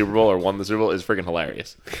made the Super Bowl or won the Super Bowl, is freaking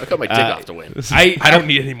hilarious. I cut my dick off to win. I don't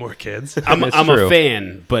need any more kids. I'm It's a true.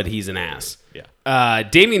 fan, but he's an ass. Yeah.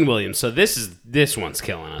 Damian Williams. So this one's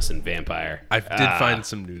killing us in Vampire. I did find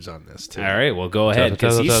some news on this too. All right, well, go ahead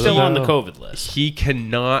because he's still on the COVID list. He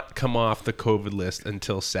cannot come off the COVID list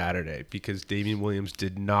until Saturday because Damian Williams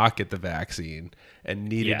did not get the vaccine and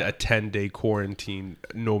needed Yeah. a 10-day quarantine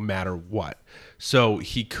no matter what. So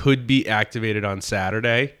he could be activated on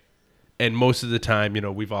Saturday. And most of the time,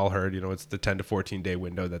 we've all heard, it's the 10 to 14 day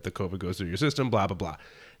window that the COVID goes through your system, blah, blah, blah.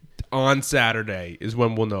 on Saturday is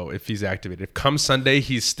when we'll know if he's activated. If come Sunday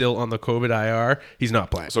he's still on the COVID IR, he's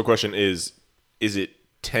not playing. So question is it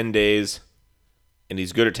 10 days and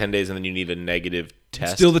he's good at 10 days and then you need a negative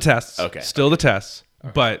test? Still the tests. Okay. Still the tests.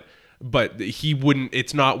 But he wouldn't.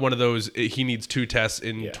 It's not one of those. He needs 2 tests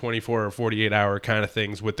in 24 or 48 hour kind of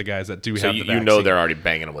things with the guys that do So have the you vaccine. know they're already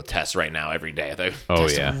banging him with tests right now every day. They Oh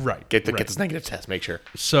test him. yeah. right. Get right. this negative test. Make sure.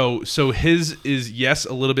 So his is yes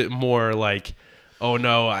a little bit more like, oh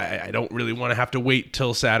no, I don't really want to have to wait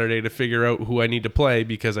till Saturday to figure out who I need to play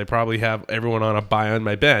because I probably have everyone on a bye on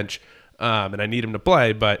my bench, and I need him to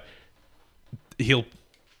play. But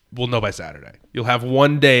we'll know by Saturday. You'll have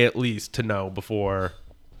one day at least to know before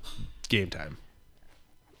game time.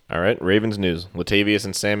 All right. Ravens news. Latavius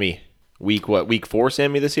and Sammy. Week 4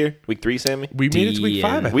 Sammy this year? Week 3 Sammy? We made it to week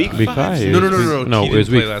 5. I Week thought. Week 5. No. No, He it was didn't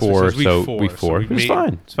play week last week, 4. so it was So week week 4. 4. So It we was made-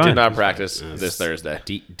 fine. It's fine. Did not practice this Thursday.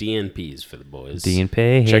 DNPs for the boys.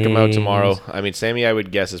 DNP. Check him out tomorrow. I mean, Sammy, I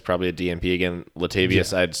would guess, is probably a DNP again.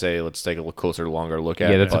 Latavius, I'd say let's take a longer look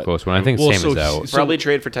at. Yeah, that's a but close one. I think Well, Sam is so- out. Probably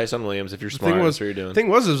trade for Tyson Williams if you're smart. Thing That's what you're doing. thing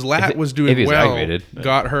was Lat was doing if he's well. aggravated.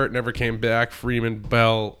 Got hurt, never came back. Freeman,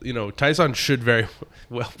 Bell, Tyson should very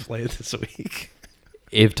well play this week.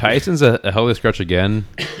 If Tyson's a healthy scratch again,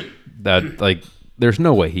 that there's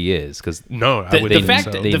no way he is because No, I The, would the think fact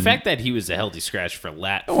so. the fact that he was a healthy scratch for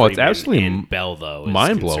Lat, Oh, it's Freeman, absolutely and Bell though, is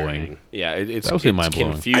mind-blowing. concerning. Yeah, it's That was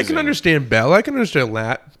mind-blowing. confusing. I can understand Bell. I can understand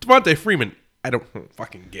Lat. Devontae Freeman, I don't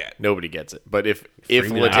fucking get. Nobody gets it. But if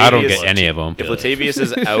Freeman, Latavius, I don't get any of them. If Latavius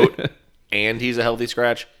is out and he's a healthy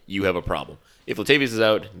scratch, you have a problem. If Latavius is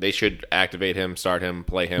out, they should activate him, start him,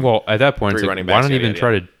 play him. Well, at that point, Three it's like, running why backs, don't yada, even yada,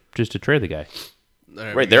 try yada. to trade the guy?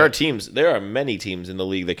 Right, there are many teams in the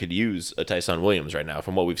league that could use a Tyson Williams right now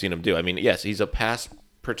from what we've seen him do. I mean, yes, he's a pass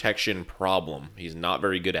protection problem. He's not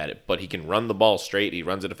very good at it, but he can run the ball straight. He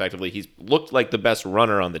runs it effectively. He's looked like the best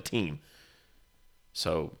runner on the team.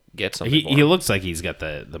 So get something for him. He looks like he's got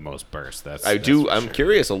the most burst. I'm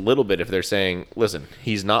curious a little bit if they're saying, listen,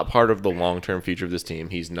 he's not part of the long-term future of this team.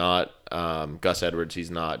 He's not Gus Edwards. He's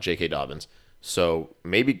not J.K. Dobbins. So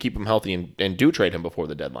maybe keep him healthy and do trade him before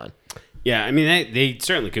the deadline. Yeah, I mean they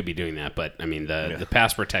certainly could be doing that, but I mean the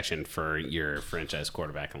pass protection for your franchise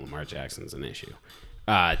quarterback and Lamar Jackson's an issue.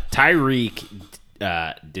 Tyreek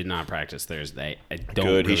did not practice Thursday. I don't.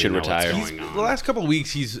 Good, Really he should know retire. What's going on. The last couple of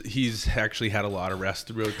weeks, he's actually had a lot of rest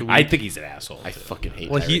throughout the week. I think he's an asshole. I fucking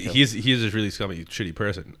hate well, Tyreek Hill. he is a really scummy, shitty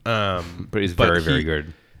person. But he's very, very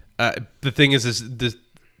good. The thing is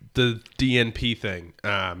the DNP thing.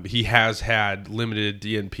 He has had limited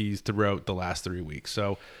DNPs throughout the last 3 weeks.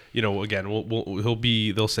 So, again,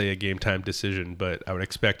 they'll say a game time decision, but I would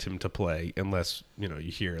expect him to play unless, you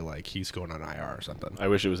hear like he's going on IR or something. I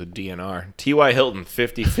wish it was a DNR. T.Y. Hilton,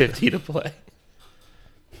 50-50 to play.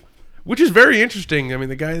 Which is very interesting. I mean,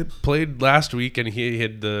 the guy played last week and he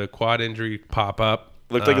had the quad injury pop up.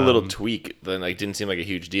 Looked like a little tweak. Then didn't seem like a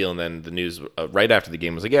huge deal. And then the news right after the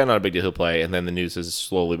game was like, yeah, not a big deal. He'll play. And then the news has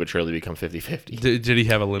slowly but surely become 50-50. Did he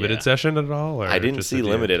have a limited Yeah. session at all? Or I didn't just see a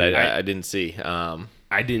limited. DNP? I didn't see.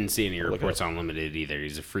 I didn't see any it reports on limited either.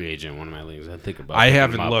 He's a free agent in one of my leagues. I think about. I picking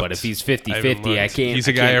haven't him up, looked. but if he's I haven't 50-50, I looked. can't. He's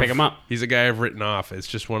a I guy can't I've, pick him up. He's a guy I've written off. It's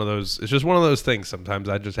just one of those. It's just one of those things. Sometimes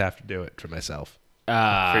I just have to do it for myself,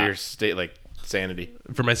 for your state sanity.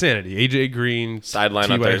 for my sanity. AJ Green,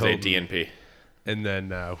 Sideline on T.Y. Thursday, Hilton, DNP. and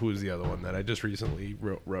then who's the other one that I just recently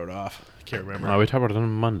wrote off? I can't remember. We talked about it on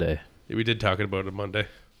Monday. We did talk about it Monday.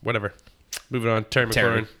 Whatever. Moving on. Terry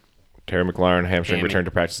Terry. McLaurin. Terry McLaurin, hamstring Hammy. returned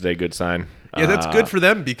to practice today. Good sign. Yeah, that's good for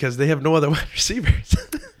them because they have no other wide receivers.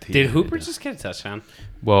 Did Hooper just get a touchdown?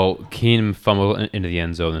 Well, Keenum fumbled into the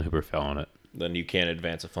end zone and Hooper fell on it. Then you can't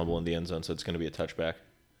advance a fumble in the end zone, so it's going to be a touchback.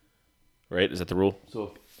 Right? Is that the rule?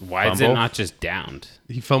 Why is it Fumble? not just downed?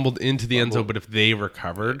 He fumbled into the end zone, but if they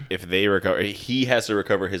recovered, If they recover, he has to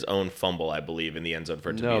recover his own fumble, I believe, in the end zone for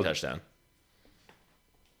it to be a touchdown.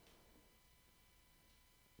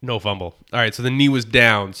 no fumble. All right, so the knee was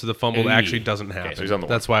down, so the fumble Hey. actually doesn't happen. so he's on the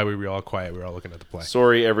That's why we were all quiet. We were all looking at the play.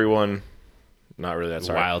 Sorry, everyone. Not really that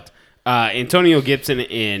sorry. Wild. Antonio Gibson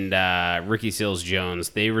and Ricky Seals-Jones,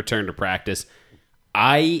 they returned to practice.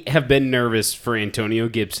 I have been nervous for Antonio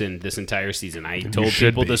Gibson this entire season. I told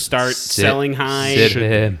should people be. to start selling high. Sit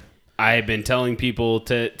him. I've been telling people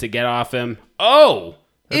to get off him. Oh,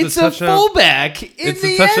 That's it's a a touchdown. fullback in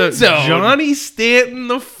the end zone. Johnny Stanton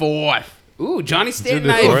the fourth. Ooh, Johnny Stanton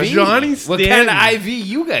the fourth? IV. Johnny What kind Stanton. of IV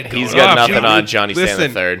you got going? He's got Oh, nothing Johnny- on Johnny Stanton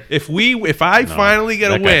Listen, third. if I finally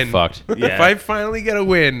get a that guy win, fucked. Yeah. if I finally get a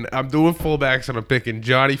win, I'm doing fullbacks and I'm picking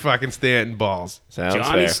Johnny fucking Stanton balls. Sounds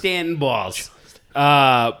Johnny fair. Stanton balls.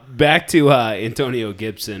 Back to Antonio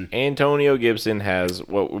Gibson. Antonio Gibson has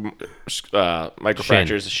what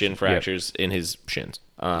microfractures, shin fractures in his shins,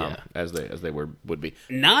 as they would be.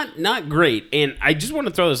 Not great. And I just want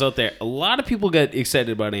to throw this out there. A lot of people get excited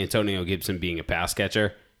about Antonio Gibson being a pass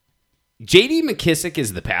catcher. J.D. McKissick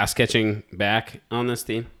is the pass catching back on this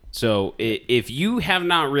team. So if you have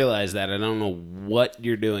not realized that, I don't know what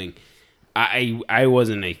you're doing. I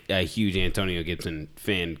wasn't a huge Antonio Gibson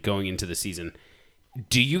fan going into the season.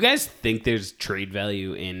 Do you guys think there's trade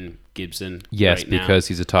value in Gibson? Yes, right now? because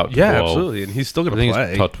he's a top 12. Yeah, absolutely, and he's still going I to think play.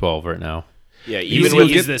 he's top 12 right now. Yeah, He's even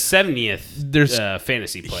with the 70th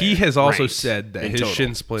fantasy player. He has also ranked said that in his total.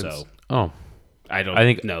 shin splints. So Oh, I don't. I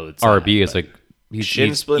think know. It's RB not, is but like he's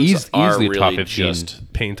shin splints are easily top really 15.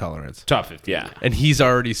 just pain tolerance. top 50. yeah. And he's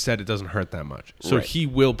already said it doesn't hurt that much. So Right. he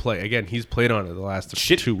will play. Again, he's played on it the last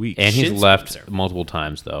 2 weeks. And he's Shin left splints are- multiple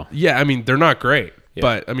times though. yeah, I mean, they're not great. Yeah.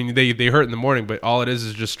 But, I mean, they hurt in the morning, but all it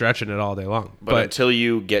is just stretching it all day long. But until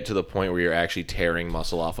you get to the point where you're actually tearing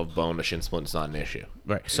muscle off of bone, a shin splint's not an issue.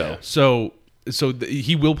 right. So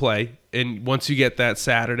He will play. And once you get that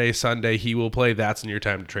Saturday, Sunday, he will play. That's in your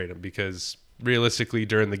time to trade him because realistically,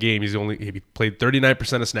 during the game, he played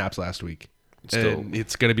 39% of snaps last week. And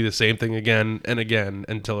it's going to be the same thing again and again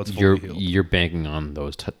until it's fully healed. You're banking on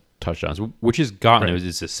those touchdowns, which he's gotten. Right.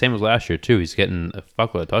 It's the same as last year too. He's getting a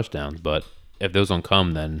fuckload of touchdowns, but if those don't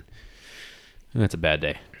come, then that's a bad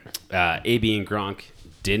day. AB and Gronk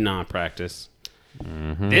did not practice.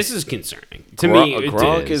 Mm-hmm. This is concerning to me. it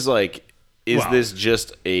Gronk is like, Well- this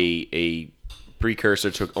just a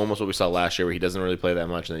precursor to almost what we saw last year, where he doesn't really play that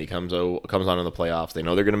much, and then he comes on in the playoffs. They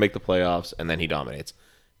know they're going to make the playoffs, and then he dominates.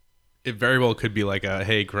 It very well could be like a,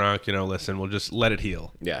 hey, Gronk, listen, we'll just let it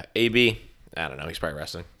heal. Yeah, AB, I don't know. He's probably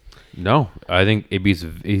resting. No, I think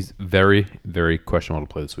he's very, very questionable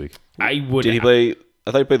to play this week. I would. Did he play?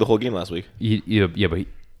 I thought he played the whole game last week. But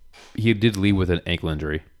he did leave with an ankle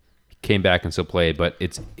injury. Came back and still played, but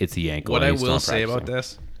it's the ankle. What and I he's still will not say about practicing.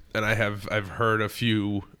 this, and I've heard a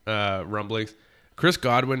few rumblings. Chris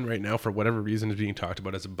Godwin right now, for whatever reason, is being talked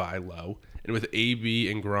about as a buy low. And with AB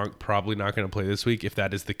and Gronk probably not going to play this week, if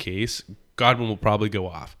that is the case, Godwin will probably go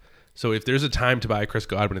off. So if there's a time to buy Chris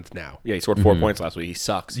Godwin, it's now. Yeah, he scored 4 points last week. He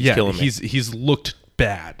sucks. He's Yeah, killing me. he's looked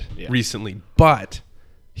bad Yeah. recently, but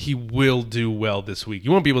he will do well this week.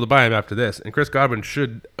 You won't be able to buy him after this. And Chris Godwin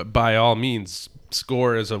should, by all means,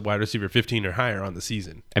 score as a wide receiver 15 or higher on the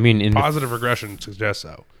season. I mean, in Positive regression suggests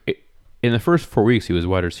so. in the first 4 weeks, he was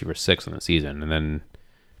wide receiver 6 on the season, and then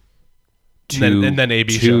And then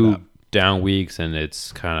AB showed two up. down weeks, and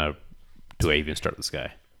it's kind of, do I even start this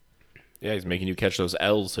guy? Yeah, he's making you catch those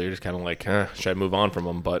L's, so you're just kind of like, should I move on from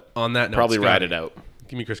him? But On that note, probably Scotty, ride it out.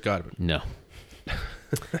 Give me Chris Godwin. No.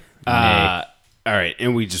 All right,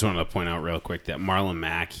 and we just wanted to point out real quick that Marlon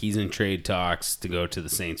Mack, he's in trade talks to go to the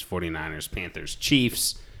Saints, 49ers, Panthers,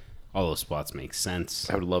 Chiefs. All those spots make sense.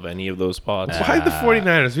 I would love any of those spots. Why the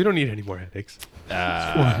 49ers? We don't need any more headaches.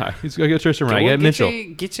 He's got to get Tristan right. Get Mitchell.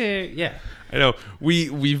 Get your, yeah. I know.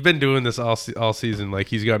 We've been doing this all season. Like,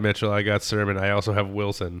 he's got Mitchell, I got Sermon, I also have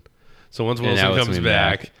Wilson. So once now Wilson it's comes gonna be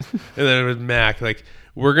back, and then with Mac, like,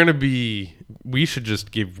 we should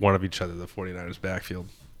just give one of each other the 49ers backfield.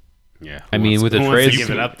 Yeah. I mean, with the who wants to trades, give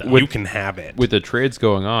it up, though? You can have it. with the trades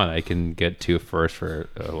going on, I can get 2 firsts for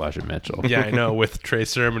Elijah Mitchell. Yeah, I know. With Trey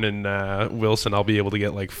Sermon and Wilson, I'll be able to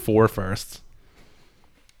get like 4 firsts.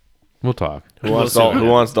 We'll talk. Who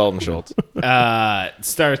wants Dalton Schultz?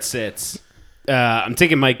 Start sits. I'm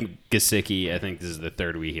taking Mike Gesicki. I think this is the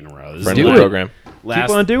 3rd week in a row. This Friend is of Do the it. program. last,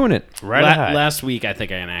 Keep on doing it. Right ahead. last week, I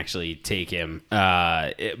think I can actually take him.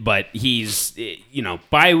 But he's,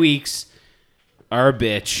 bye weeks are a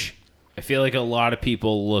bitch. I feel like a lot of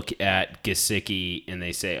people look at Gesicki and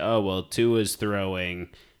they say, "Oh well, Tua's throwing."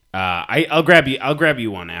 I'll grab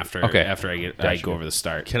you one after. Okay. After I go over the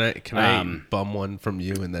start. Can I bum one from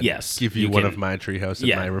you and then Yes, give you you one can. of my treehouse in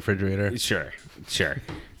Yeah. my refrigerator? Sure.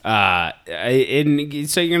 And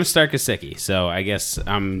so you're gonna start Gesicki. So I guess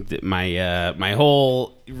my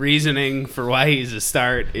whole reasoning for why he's a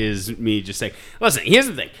start is me just saying, listen. Here's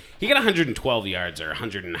the thing: he got 112 yards or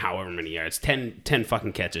 100 and however many yards, 10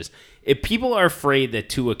 fucking catches. If people are afraid that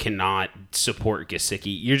Tua cannot support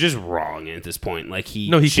Gesicki, you're just wrong at this point. Like he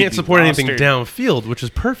should can't be support anything rostered. downfield, which is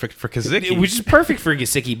perfect for Kazicki. Which is perfect for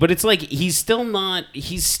Gesicki, but it's like he's still not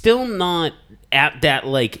at that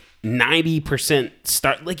like 90%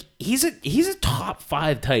 start. Like he's a top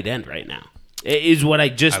 5 tight end right now. Is what I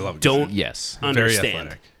just love don't Yes. Very understand.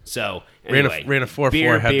 athletic. So Ran anyway, a 4.4,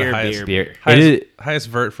 beer, had the beer, highest beer, Beer. beer. highest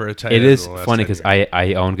vert for a tight It end. is in the last funny 10 because years.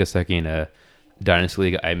 I own Gesicki in a dynasty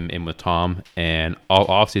league I'm in with Tom, and all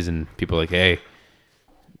offseason people are like, hey,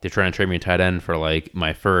 they're trying to trade me a tight end for like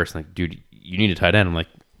my first. Like, dude, you need a tight end. I'm like,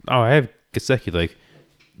 oh, I have Gesicki. Like,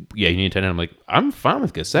 yeah, you need a tight end. I'm like, I'm fine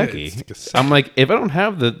with Gesicki. Yeah, it's Gesicki. I'm like, if I don't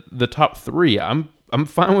have the top 3, I'm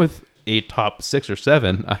fine with a top 6 or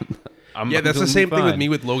 7. I'm Yeah, that's the gonna be same thing with fine. me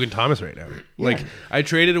with Logan Thomas right now. Like, I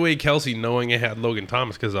traded away Kelsey knowing I had Logan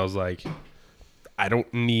Thomas because I was like, I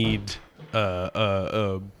don't need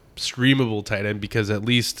a streamable tight end because at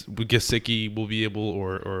least Gesicki will be able,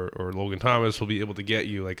 or Logan Thomas will be able to get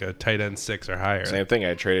you like a tight end 6 or higher. Same thing.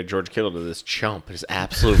 I traded George Kittle to this chump, this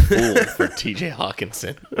absolute fool for T.J.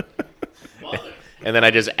 Hawkinson, and then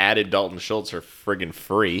I just added Dalton Schultz for friggin'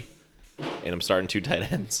 free, and I'm starting 2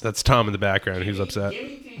 tight ends. That's Tom in the background who's upset.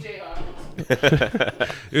 It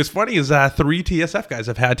was funny is 3 TSF guys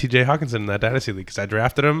have had TJ Hawkinson in that dynasty league because I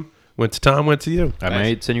drafted him, went to Tom, went to you. I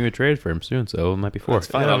might send you a trade for him soon, so it might be 4. It's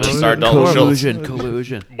fine. Yeah, I'll just no, start Dalton Schultz.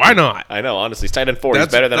 Collusion. Why not? I know, honestly, he's tight end 4. He's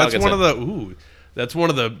better than that's Hawkinson. That's one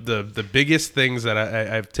of the biggest things that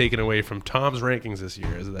I've taken away from Tom's rankings this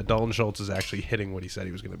year is that Dalton Schultz is actually hitting what he said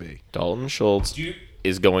he was going to be. Dalton Schultz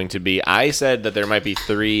is going to be. I said that there might be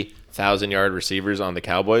 3,000-yard receivers on the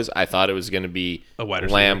Cowboys. I thought it was going to be A wide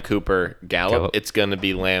receiver. Lamb, Cooper, Gallup. Gallup. It's going to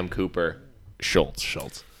be Lamb, Cooper,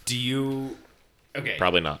 Schultz. Do you? Okay.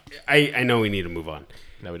 Probably not. I know we need to move on.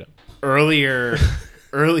 No, we don't. Earlier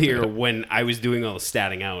when I was doing all the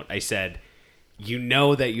statting out, I said, you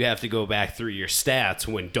know that you have to go back through your stats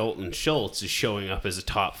when Dalton Schultz is showing up as a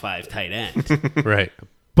top 5 tight end. Right.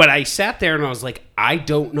 But I sat there and I was like, I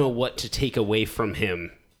don't know what to take away from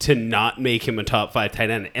him to not make him a top 5 tight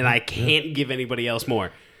end, and I can't give anybody else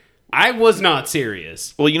more. I was not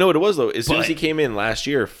serious. Well, you know what it was, though? As soon as But- he came in last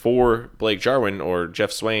year for Blake Jarwin or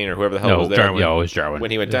Jeff Swain or whoever the hell was there Jarwin. Yeah, it was Jarwin. when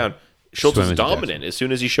he went down, Schultz Swain was was dominant as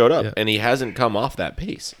soon as he showed up, and he hasn't come off that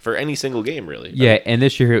pace for any single game, really. Yeah, and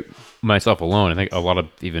this year, myself alone, I think a lot of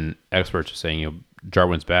even experts are saying,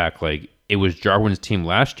 Jarwin's back. Like, it was Jarwin's team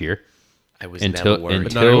last year I was never worried.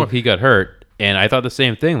 until he got hurt. And I thought the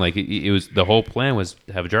same thing. Like, it was the whole plan was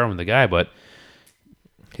to have Jarwin the guy, but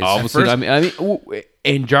all of a sudden, I mean,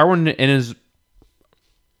 and Jarwin in his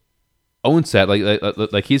own set,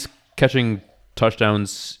 like he's catching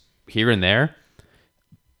touchdowns here and there,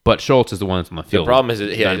 but Schultz is the one that's on the The field. problem is, I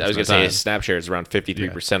was 90% going to of say the his snap share is around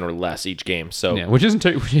 53% or less each game. So time. Which isn't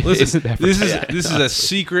Listen, that this is a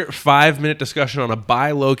secret 5-minute discussion on a buy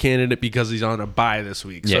low candidate because he's on a buy this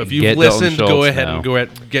week. So Yeah, if you've get Dalton listened, go Schultz ahead now. and go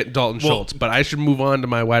ahead get Dalton Schultz. But I should move on to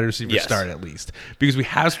my wide receiver Yes. start at least because we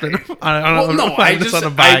have spent on a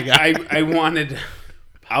buy guy. I wanted.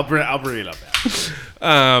 I'll bring it up.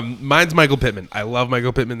 After. Mine's Michael Pittman. I love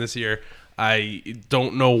Michael Pittman this year. I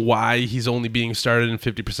don't know why he's only being started in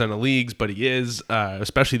 50% of leagues, but he is,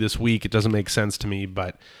 especially this week. It doesn't make sense to me,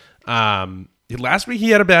 but last week he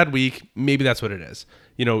had a bad week. Maybe that's what it is.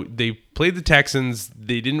 You know, they played the Texans.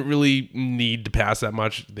 They didn't really need to pass that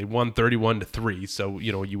much. They won 31-3, so,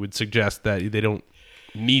 you know, you would suggest that they don't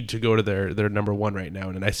need to go to their number 1 right now.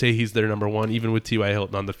 And I say he's their number 1, even with T.Y.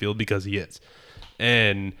 Hilton on the field, because he is.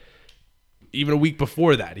 And even a week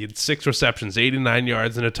before that, he had 6 receptions, 89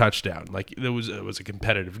 yards, and a touchdown. Like, it was a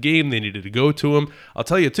competitive game. They needed to go to him. I'll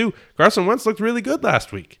tell you too, Carson Wentz looked really good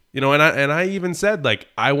last week. You know, and I even said, like,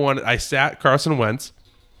 I sat Carson Wentz,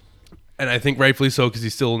 and I think rightfully so because he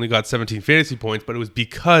still only got 17 fantasy points, but it was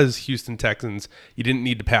because Houston Texans, you didn't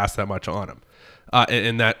need to pass that much on him.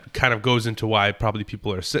 And that kind of goes into why probably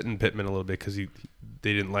people are sitting Pittman a little bit because they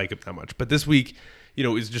didn't like him that much. But this week, you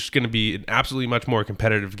know, is just going to be an absolutely much more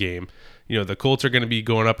competitive game. You know, the Colts are going to be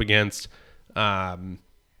going up against, the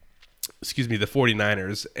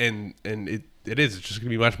 49ers, and it's just going to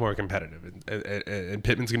be much more competitive, and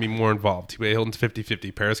Pittman's going to be more involved. T.Y. Hilton's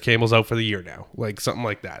 50-50. Paris Campbell's out for the year now, like something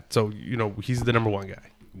like that. So, you know, he's the number 1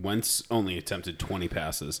 guy. Wentz only attempted 20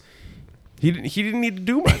 passes. He didn't need to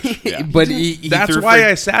do much. But he That's threw why for-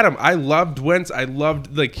 I sat him. I loved Wentz. I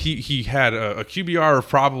loved, like, he had a QBR of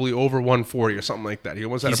probably over 140 or something like that. He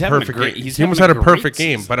almost had He's a having a perfect great- game. he's He almost having had a a perfect great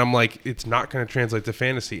game, season. but I'm like, it's not going to translate to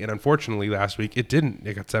fantasy. And unfortunately, last week it didn't.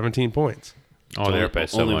 They got 17 points. Oh, they're up by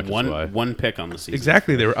so only much. that's why. one pick on the season.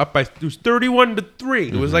 Exactly. They were up by, it was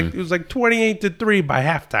 31-3. It was like 28-3 by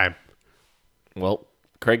halftime. Well,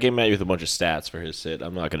 Craig gave Matt with a bunch of stats for his sit.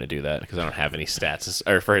 I'm not going to do that because I don't have any stats.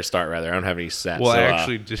 Or for his start, rather. I don't have any stats. Well, So, I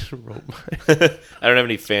actually just wrote mine. I don't have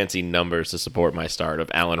any fancy numbers to support my start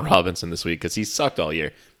of Allen Robinson this week because he sucked all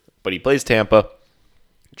year. But he plays Tampa.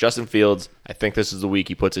 Justin Fields, I think this is the week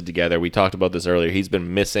he puts it together. We talked about this earlier. He's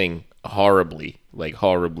been missing horribly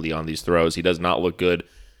on these throws. He does not look good.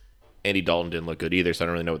 Andy Dalton didn't look good either, so I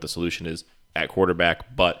don't really know what the solution is at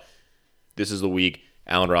quarterback. But this is the week.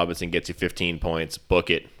 Allen Robinson gets you 15 points. Book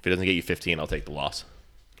it. If it doesn't get you 15, I'll take the loss.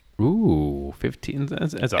 Ooh, 15.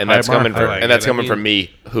 That's a And high that's bar. coming from like and that's it. I coming mean- from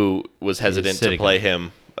me, who was hesitant to sitting play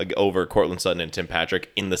him over Cortland Sutton and Tim Patrick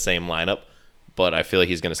in the same lineup. But I feel like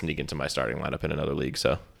he's going to sneak into my starting lineup in another league.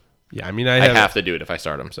 So Yeah, I mean, I have to do it if I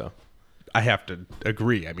start him. So I have to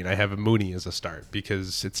agree. I mean, I have Mooney as a start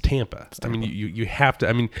because it's Tampa. I mean, you have to.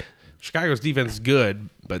 I mean, Chicago's defense is good,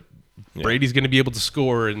 but Brady's going to be able to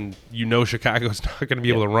score, and Chicago's not going to be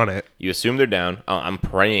able to run it. you assume they're down. I'm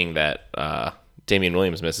praying that Damian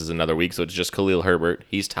Williams misses another week. So it's just Khalil Herbert.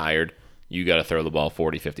 He's tired. You got to throw the ball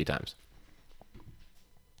 40, 50 times.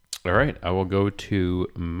 All right, I will go to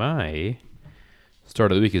my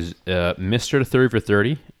start of the week is Mr. 30 for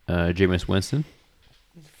 30, Jameis Winston.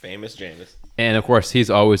 Famous Jameis. And, of course, he's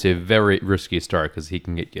always a very risky start because he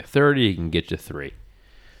can get you 30, he can get you 3.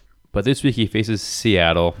 But this week he faces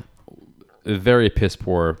Seattle, a very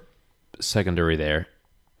piss-poor secondary there.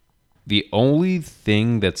 The only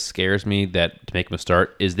thing that scares me to make him a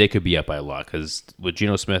start is they could be up by a lot because with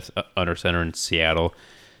Geno Smith under center in Seattle,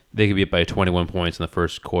 they could be up by 21 points in the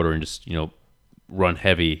first quarter and just, run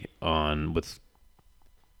heavy on with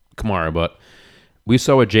Kamara. But we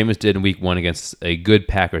saw what Jameis did in week 1 against a good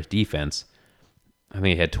Packers defense. I think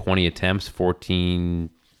he had 20 attempts, 14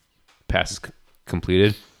 passes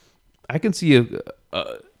completed. I can see a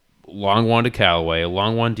long one to Callaway, a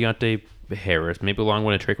long one Deontay Harris, maybe a long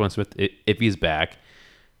one to Traquan Smith if he's back.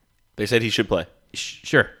 They said he should play.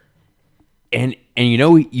 Sure. And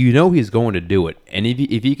he's going to do it. And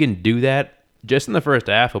if he can do that just in the first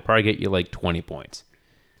half, he'll probably get you like 20 points.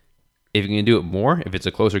 If he can do it more, if it's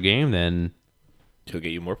a closer game, then He'll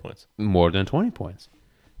get you more points. more than 20 points.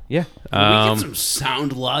 Yeah. we get some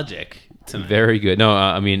sound logic tonight. Very good. No,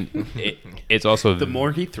 I mean, it's also The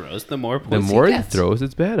more he throws, the more points the more he he gets. throws,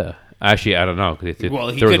 it's better. Actually, I don't know. Cause he Well,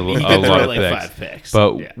 he throws could- a he lot could throw of like picks. 5 picks.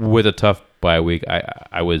 But Yeah. with a tough bye week,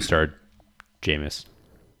 I would start Jameis.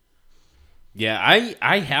 Yeah,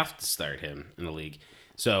 I have to start him in the league.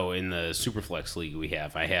 So in the Superflex league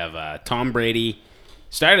I have Tom Brady.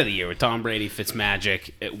 Start of the year with Tom Brady,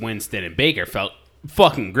 Fitzmagic, Winston, and Baker. Felt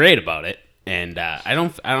fucking great about it, and I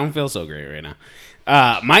don't feel so great right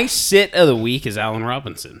now. My sit of the week is Allen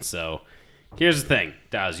Robinson. So here's the thing,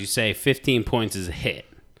 Dawes. You say 15 points is a hit.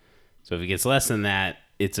 So if he gets less than that,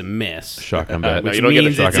 it's a miss. Shotgun bet. No, you don't get a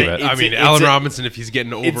means it's shotgun bet. I mean, it's Allen a- Robinson, if he's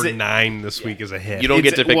getting it's over a- 9 this week, is a hit. You don't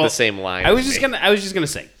get to pick well, the same line. I was as just me. gonna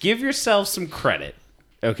say, give yourself some credit,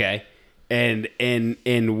 okay? And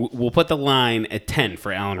we'll put the line at 10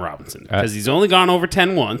 for Allen Robinson because he's only gone over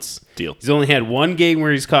 10 once. Deal. He's only had one game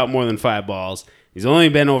where he's caught more than 5 balls. He's only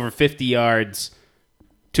been over 50 yards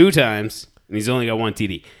 2 times, and he's only got 1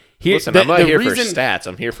 TD. Here, Listen, I'm not here for stats.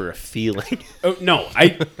 I'm here for a feeling. Oh, no,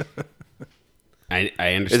 I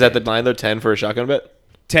understand. Is that the line though? 10 for a shotgun bet?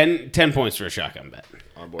 10 points for a shotgun bet.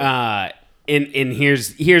 On board. And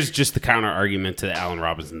here's just the counter argument to the Allen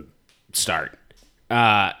Robinson start.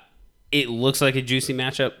 It looks like a juicy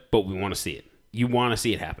matchup, but we want to see it. You want to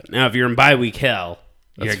see it happen. Now, if you're in bye week hell,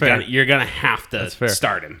 That's fair. you're gonna have to That's fair.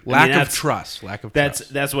 start him. Lack of that's- trust. Lack of That's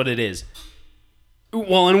trust. that's what it is.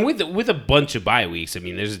 Well, and with a bunch of bye weeks, I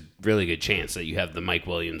mean, there's a really good chance that you have the Mike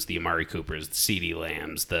Williams, the Amari Coopers, the CeeDee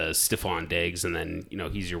Lambs, the Stephon Diggs, and then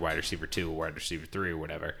he's your wide receiver 2 or wide receiver 3 or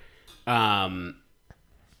whatever.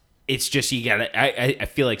 It's just you gotta. I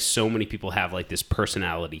feel like so many people have like this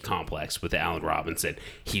personality complex with Allen Robinson.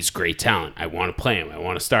 He's great talent. I want to play him. I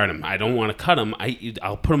want to start him. I don't want to cut him.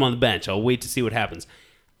 I'll put him on the bench. I'll wait to see what happens.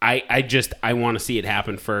 I want to see it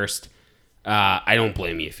happen first. I don't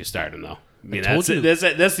blame you if you start him though. I mean, told you.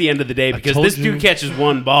 that's the end of the day because told this you. dude catches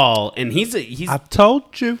one ball and he's I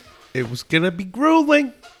told you it was going to be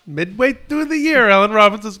grueling. Midway through the year, Allen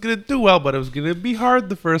Robinson's going to do well, but it was going to be hard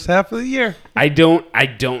the first half of the year. I don't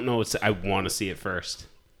know. I want to see it first.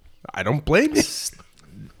 I don't blame you.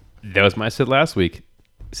 That was my sit last week.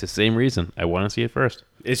 It's the same reason. I want to see it first.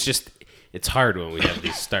 It's hard when we have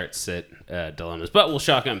these start sit dilemmas, but we'll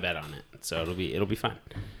shotgun bet on it, so it'll be fine.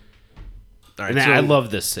 All right, And so I love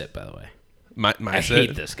this sit, by the way. my I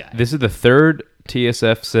hate this guy. This is the third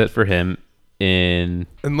TSF sit for him in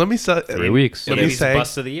And let me say, 3 weeks. Let Yeah, me he's say, the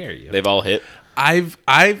bust of the year. They've all hit.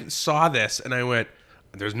 I saw this and I went,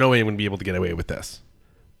 "There's no way I'm going to be able to get away with this."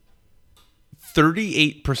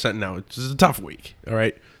 38% now. This is a tough week. All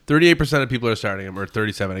right, 38% of people are starting him, or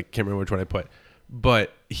 37. I can't remember which one I put,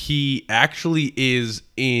 but he actually is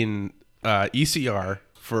in ECR.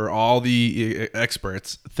 For all the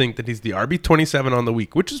experts, think that he's the RB27 on the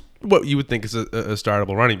week, which is what you would think is a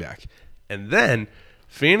startable running back. And then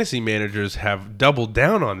fantasy managers have doubled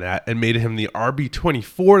down on that and made him the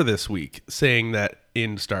RB24 this week, saying that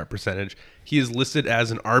in start percentage, he is listed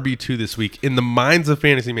as an RB2 this week in the minds of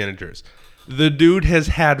fantasy managers. The dude has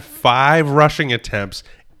had 5 rushing attempts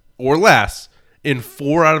or less in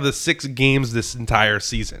 4 out of the 6 games this entire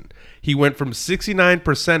season. He went from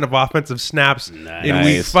 69% of offensive snaps in week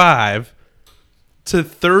Nice. 5 to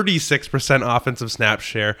 36% offensive snap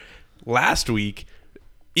share last week,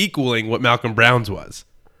 equaling what Malcolm Brown's was.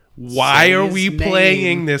 Why Say are his we name.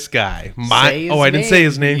 playing this guy? Say his I didn't say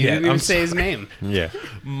his name You yet. didn't even I'm say his name. Yeah.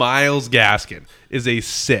 Miles Gaskin is a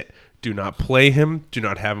sit. Do not play him. Do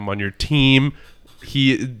not have him on your team.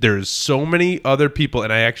 There's so many other people,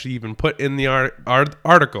 and I actually even put in the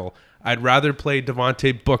article, I'd rather play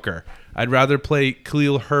Devontae Booker. I'd rather play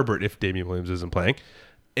Khalil Herbert if Damian Williams isn't playing.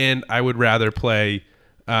 And I would rather play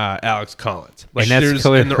Alex Collins. And that's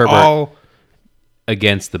Khalil they're Herbert. all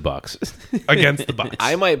Against the Bucks. against the Bucks.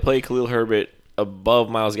 I might play Khalil Herbert above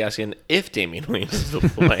Miles Gaskin if Damian Williams is still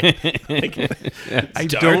playing. I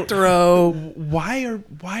Dart don't throw. why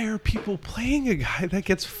are people playing a guy that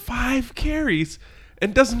gets 5 carries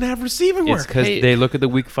and doesn't have receiving It's work? because they look at the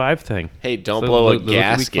week 5 thing. Hey, don't So blow a look at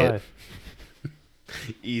week gasket. 5.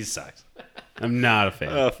 He sucks. I'm not a fan.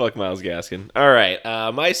 Oh, fuck Miles Gaskin. All right,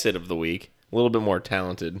 my sit of the week, a little bit more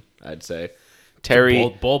talented, I'd say. Terry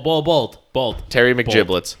Bolt. Terry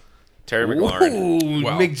McGiblets. Terry McLaurin. Ooh,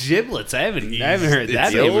 Wow. McGiblets. I haven't heard it's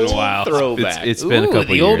that The name in a old while. throwback. It's been a Ooh,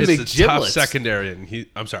 couple the old years. It's a tough McGiblets. secondary, and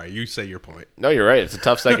I'm sorry, you say your point. No, you're right. It's a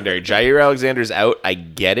tough secondary. Jair Alexander's out. I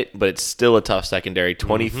get it, but it's still a tough secondary.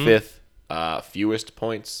 25th fewest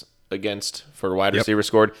points against for wide receiver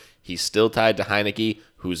scored. He's still tied to Heineke,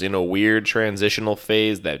 who's in a weird transitional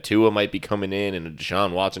phase that Tua might be coming in and a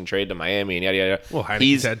Deshaun Watson trade to Miami and yada yada. Well,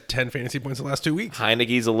 Heineke's had 10 fantasy points the last 2 weeks.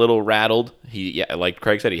 Heineke's a little rattled. Like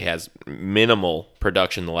Craig said, he has minimal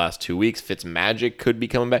production the last 2 weeks. Fitzmagic could be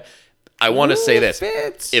coming back. I want to say this: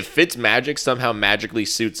 if Fitzmagic somehow magically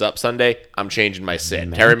suits up Sunday, I'm changing my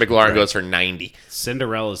sit. Terry McLaurin goes for 90.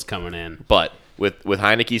 Cinderella's coming in. But with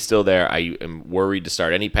Heineke still there, I am worried to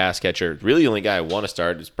start any pass catcher. Really, the only guy I want to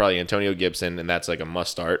start is probably Antonio Gibson, and that's like a must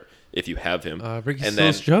start if you have him. Ricky and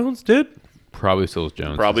then Seals-Jones did? Probably Seals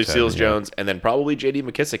Jones. probably instead, Seals yeah. Jones, and then probably J.D.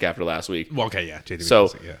 McKissick after last week. Well, okay, yeah. JD So-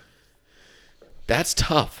 McKissick, yeah. That's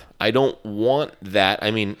tough. I don't want that. I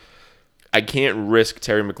mean, I can't risk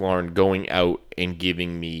Terry McLaurin going out and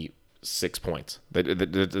giving me 6 points.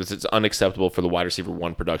 It's unacceptable for the wide receiver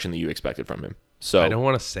 1 production that you expected from him. So I don't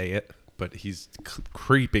want to say it, but he's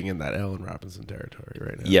creeping in that Allen Robinson territory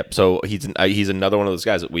right now. Yep. So he's another one of those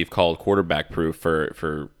guys that we've called quarterback proof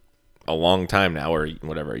for a long time now, or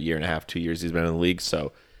whatever, a year and a half, 2 years he's been in the league.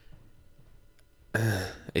 So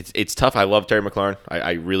it's tough. I love Terry McLaurin.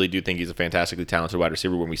 I really do think he's a fantastically talented wide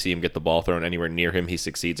receiver. When we see him get the ball thrown anywhere near him, he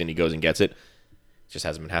succeeds and he goes and gets it. It just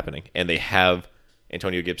hasn't been happening. And they have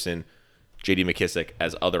Antonio Gibson, J.D. McKissick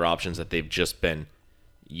as other options that they've just been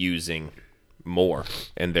using more,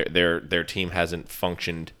 and their team hasn't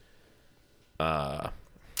functioned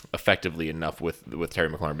effectively enough with Terry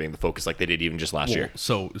McLaurin being the focus like they did even just last year.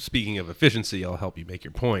 So speaking of efficiency, I'll help you make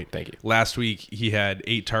your point. Thank you. Last week he had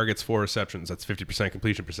 8 targets, 4 receptions. That's 50%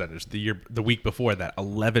 completion percentage. The week before that,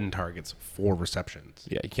 11 targets, 4 receptions.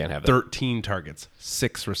 Yeah, you can't have that. 13 targets,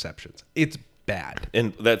 6 receptions. It's bad.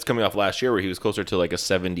 And that's coming off last year where he was closer to like a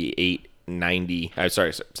 78,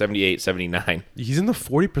 79. He's in the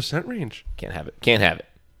 40% range. Can't have it.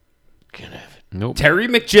 Nope. Terry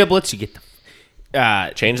McGiblets. You get the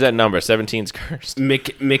Change that number. 17's cursed.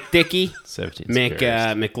 McDickey. 17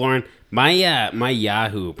 McLaurin. My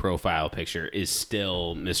Yahoo profile picture is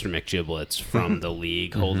still Mr. McGiblets from the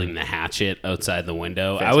league holding the hatchet outside the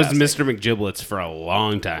window. I was Mr. McGiblets for a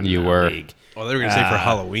long time. You in that were. league. Oh, they were going to say for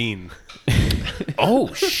Halloween.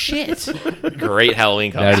 Oh shit! Great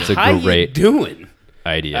Halloween That costume. is a How you great doing?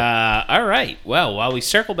 idea. All right. Well, while we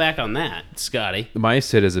circle back on that, Scotty. My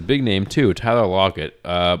sit is a big name too. Tyler Lockett.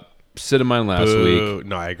 Sit of mine last week. Boo.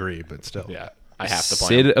 No, I agree, but still. Yeah, I have to play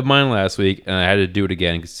Sit him. of mine last week, and I had to do it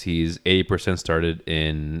again because he's 80% started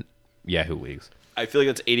in Yahoo leagues. I feel like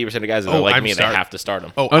that's 80% of guys that are Oh, like I'm me and sorry. they have to start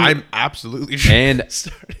him. Oh, I'm absolutely sure. And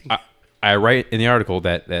starting. I write in the article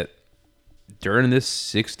that during this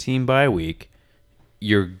 16 bye week,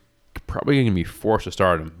 you're probably going to be forced to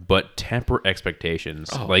start him, but temper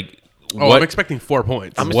expectations. Like I'm expecting 4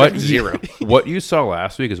 points. expecting zero. What you saw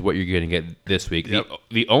last week is what you're going to get this week. Yep.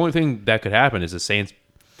 The only thing that could happen is the Saints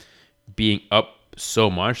being up so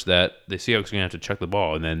much that the Seahawks are going to have to chuck the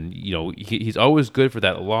ball, and then he's always good for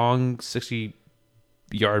that long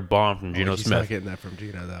 60-yard bomb from Geno He's not Smith. getting that from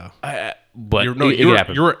Gino, though. But You're, it could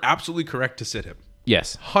happen. you're absolutely correct to sit him.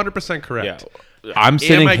 Yes, 100% correct. I'm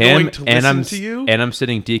sitting I him, going to and I'm listen to you? and I'm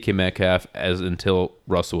sitting DK Metcalf until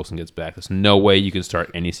Russell Wilson gets back. There's no way you can start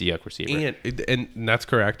any Seahawks receiver. And that's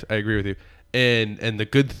correct. I agree with you. And the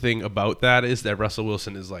good thing about that is that Russell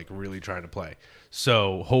Wilson is like really trying to play.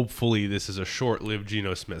 So hopefully this is a short-lived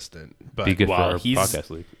Geno Smith stint. But Be good for Well, our he's- podcast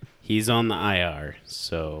league. He's on the IR,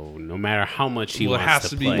 so no matter how much he well, it wants has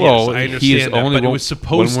to be. play, Yes, Well, I he is understand that, only but it one- was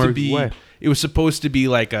supposed one to more be. away. It was supposed to be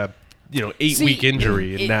like a 8-week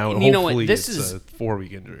injury, and now you know what? hopefully This it's is- a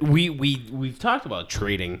 4-week injury. we've talked about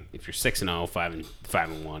trading. If you're 6-0,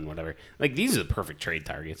 5-1, whatever. Like these are the perfect trade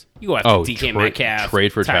targets. You go after Oh, DK tra- Metcalf,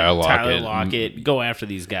 trade for Tyler Tyler Lockett. Lockett. Go after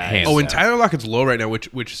these guys. Hands Oh, and down. Tyler Lockett's low right now,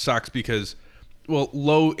 which sucks because, well,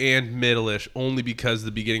 low and middle-ish, only because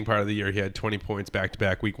the beginning part of the year he had 20 points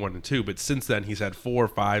back-to-back week 1 and 2, but since then he's had 4,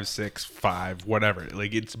 5, 6, 5, whatever.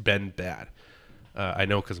 Like, it's been bad. I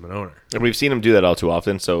know because I'm an owner. And we've seen him do that all too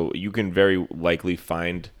often, so you can very likely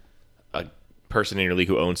find a person in your league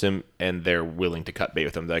who owns him, and they're willing to cut bait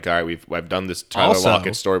with him. They're like, all right, I've done this Tyler Also-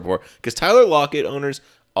 Lockett story before. Because Tyler Lockett owners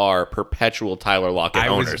are perpetual Tyler Lockett I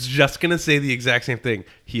owners. was just going to say the exact same thing.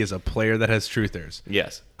 He is a player that has truthers.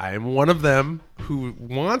 Yes. I am one of them who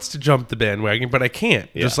wants to jump the bandwagon, but I can't.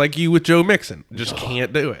 Yeah. Just like you with Joe Mixon. Just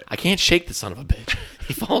can't do it. I can't shake the son of a bitch.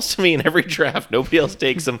 He falls to me in every draft. Nobody else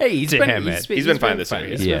takes him. Hey, he's been fine this year.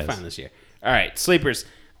 He's Yes. been fine this year. All right, sleepers.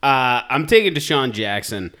 I'm taking Deshaun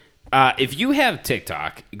Jackson. If you have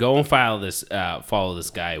TikTok, go and follow this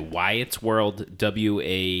guy Wyatt's World,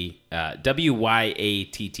 WYATTZ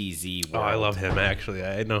Oh, World. I love him, actually.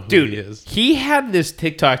 I know who Dude, he is. he had this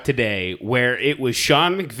TikTok today where it was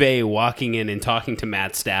Sean McVay walking in and talking to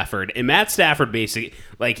Matt Stafford, and Matt Stafford basically,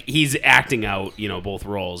 like, he's acting out, both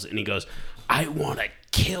roles, and he goes, "I want to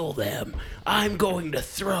kill them. I'm going to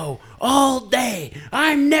throw all day.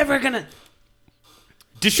 I'm never gonna."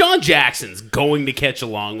 Deshaun Jackson's going to catch a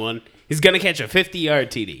long one. He's going to catch a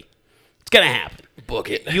 50-yard TD. It's going to happen.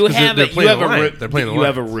 Book it. You have they're a, you playing have the a, Lions. They're playing the you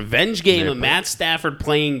have a Lions. revenge game of Matt Stafford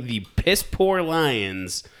playing the piss poor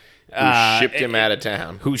Lions. Shipped him out of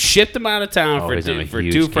town. Who shipped him out of town Oh, he's in a for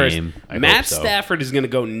huge two first. game. I Matt hope so. Stafford is going to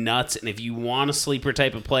go nuts, and if you want a sleeper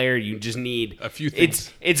type of player, you just need A few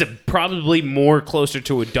things. It's a probably more closer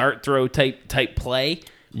to a dart throw type play,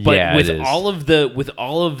 but Yeah, with it is. all of the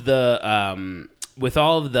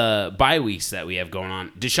bye weeks that we have going on,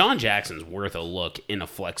 Deshaun Jackson's worth a look in a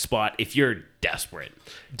flex spot if you're desperate.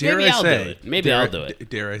 Maybe I'll do it. Maybe I'll do it.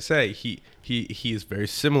 Dare I say he is very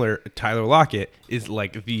similar. Tyler Lockett is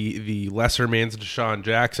like the lesser man's Deshaun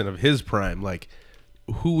Jackson of his prime. Like,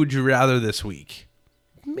 who would you rather this week?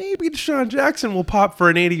 Maybe Deshaun Jackson will pop for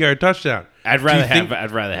an 80-yard touchdown. I'd rather think-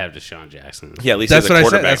 have Deshaun Jackson. Yeah, at least That's as a what I said.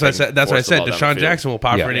 quarterback That's what I can said. That's what I force the said. ball down Deshaun the field. Jackson will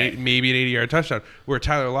pop Yeah. for maybe an 80-yard touchdown. Where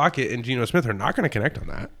Tyler Lockett and Geno Smith are not going to connect on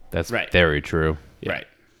that. That's Right. very true. Right.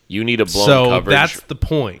 You need a blown So coverage that's the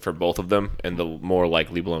point. for both of them, and the more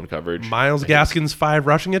likely blown coverage. Miles Gaskin's 5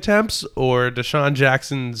 rushing attempts or Deshaun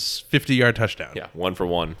Jackson's 50-yard touchdown. Yeah, 1 for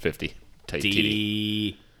 1, 50. TD.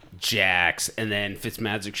 D Jax, and then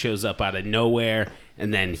Fitzmagic shows up out of nowhere,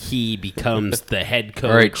 and then he becomes the head coach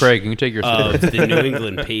All right, Craig, can you take your of sleeper? the New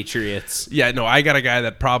England Patriots. Yeah, no, I got a guy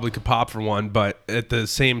that probably could pop for one, but at the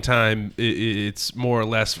same time, it's more or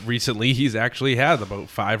less recently he's actually had about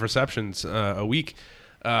 5 receptions a week.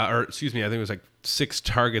 Or, excuse me, I think it was like 6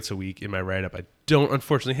 targets a week in my write-up. I don't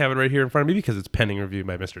unfortunately have it right here in front of me because it's pending review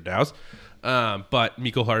by Mr. Dowse. But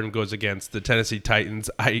Mecole Hardman goes against the Tennessee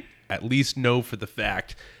Titans. I at least know for the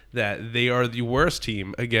fact that they are the worst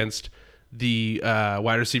team against the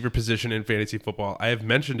wide receiver position in fantasy football. I have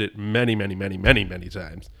mentioned it many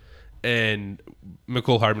times. And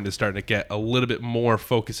Mecole Hardman is starting to get a little bit more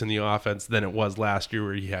focus in the offense than it was last year,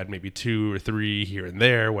 where he had maybe 2 or 3 here and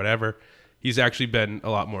there, whatever. He's actually been a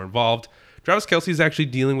lot more involved. Travis Kelce's actually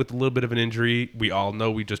dealing with a little bit of an injury. We all know,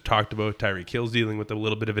 we just talked about Tyreek Hill's dealing with a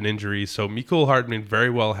little bit of an injury. So Mecole Hardman very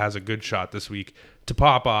well has a good shot this week to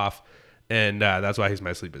pop off. And that's why he's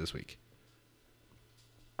my sleeper this week.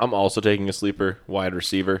 I'm also taking a sleeper wide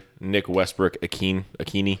receiver, Nick Westbrook Akine.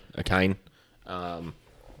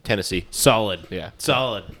 Tennessee. Solid. Yeah.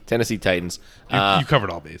 Solid. Tennessee Titans. You covered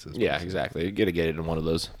all bases. Yeah, exactly. You gotta get it in one of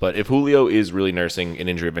those. But if Julio is really nursing an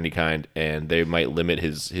injury of any kind, and they might limit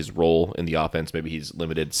his role in the offense, maybe he's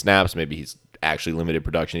limited snaps, maybe he's actually limited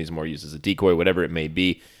production, he's more used as a decoy, whatever it may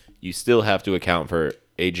be, you still have to account for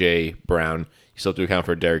A.J. Brown. You still have to account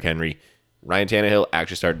for Derrick Henry. Ryan Tannehill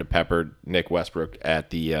actually started to pepper Nick Westbrook at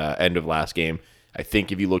the end of last game. I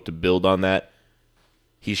think if you look to build on that,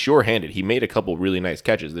 he's sure-handed. He made a couple really nice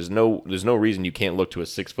catches. There's no reason you can't look to a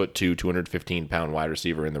 6'2", 215-pound wide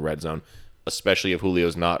receiver in the red zone, especially if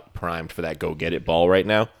Julio's not primed for that go-get-it ball right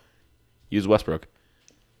now. Use Westbrook.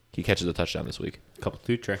 He catches a touchdown this week. Couple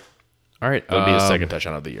 2 Trey. All right. That would be his second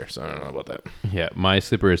touchdown of the year, so I don't know about that. Yeah, my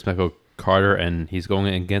sleeper is Michael Carter, and he's going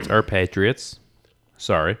against our Patriots.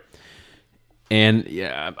 Sorry. And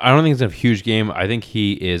yeah, I don't think it's a huge game. I think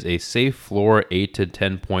he is a safe floor 8 to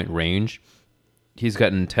 10 point range. He's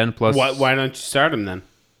gotten 10 plus. Why don't you start him then?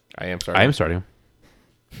 I am starting. I am starting him.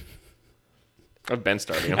 I've been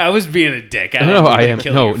starting him. I was being a dick. No, I am.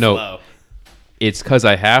 Kill No, your no. flow. It's because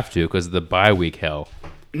I have to, because of the bye week hell.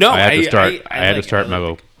 No, I had to start. I had to like- start I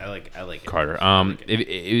Melo like it. I like it. Carter.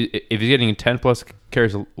 If he's getting 10 plus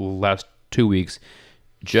carries the last 2 weeks,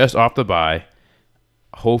 just off the bye,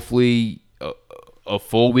 hopefully a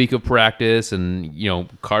full week of practice, and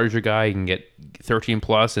Carter's your guy. You can get 13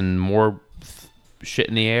 plus and more shit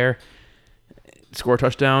in the air. Score a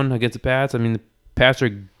touchdown against the Pats. I mean, the Pats are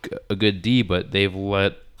a good D, but they have a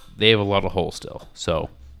lot of holes still. So,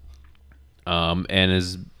 and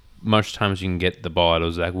as much time as you can get the ball out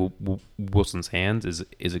of Zach Wilson's hands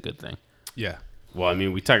is a good thing. Yeah. Well, I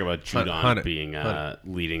mean, we talk about Judon Hunt- being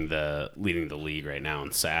leading the league right now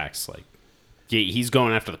in sacks. Like, he's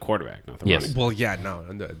going after the quarterback, not the Yes. running. Well, yeah, no.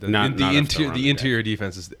 The Not after the running interior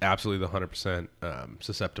defense is absolutely the 100%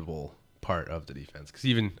 susceptible part of the defense. Because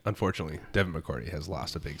even, unfortunately, Devin McCourty has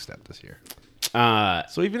lost a big step this year.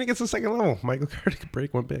 So even against the second level, Michael Carter could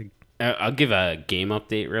break one big. I'll give a game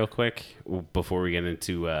update real quick before we get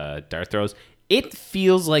into dart throws. It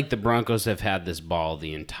feels like the Broncos have had this ball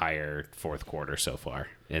the entire fourth quarter so far,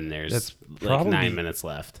 and there's That's like probably- 9 minutes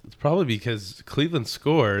left. It's probably because Cleveland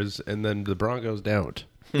scores and then the Broncos don't.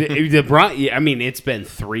 I mean, it's been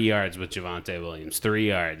 3 yards with Javonte Williams, 3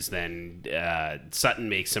 yards. Then Sutton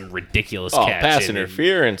makes some ridiculous catch. Pass and-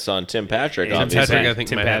 interference on Tim Patrick. Tim obviously. Patrick, I think,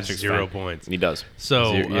 Tim might have Patrick's 0 fine. points. He does.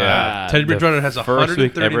 So, Yeah. Teddy Bridgewater has First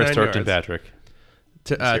week 139 ever start yards. Tim Patrick.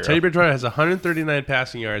 Teddy Bridgewater has 139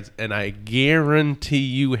 passing yards, and I guarantee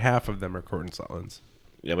you half of them are Cortland Sutton's.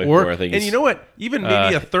 Yeah, maybe more. I think. And he's- you know what? Even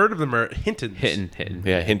maybe a third of them are Hinton's. Hitting.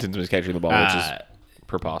 Yeah, Hinton's was catching the ball, which is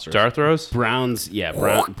preposterous. Dart throws? Browns,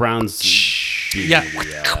 Browns. beat Yeah.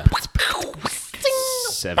 the,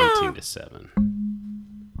 17-7.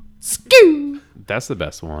 That's the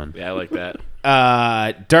best one. Yeah, I like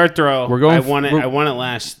that. Dart throw. We're going- I won it. we're- I won it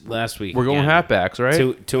last week. We're going again. halfbacks,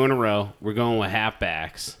 right? Two in a row. We're going with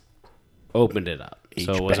halfbacks. Opened it up,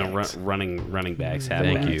 so it wasn't H-backs. running backs.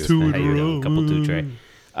 Thank Halfbacks. you. Two in How a you doing? row. Couple two tray. weeks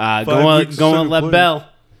Going with second Lev place.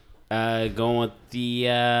 Bell. Going with the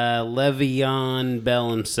Le'Veon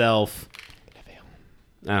Bell himself.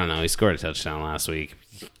 I don't know. He scored a touchdown last week.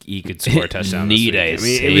 He could score a touchdown. Need this a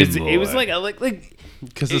week. I mean, same it was boy. like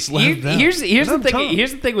Because it's Here- Lev Bell. here's the Let him thing. talk.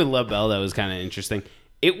 Here's the thing with Lev Bell that was kind of interesting.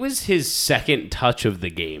 It was his second touch of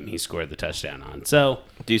the game. He scored the touchdown on. So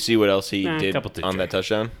Do you see what else he Nah, did couple two on tray. that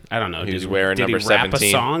touchdown? I don't know. He was wearing did number he rap 17.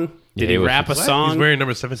 a song? Did Yeah, he he was- rap a What? He's song? wearing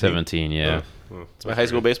number 17. 17, yeah. It's my high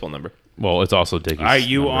school baseball number. Well, it's also Dickie's. Are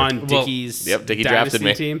you number. on Well, Dickie's? Yep, Dickie dynasty drafted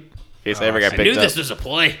me. team? In case I ever got I picked knew up. this was a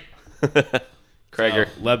play. Krager.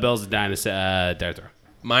 Lev Bell's a dynasty dart throw.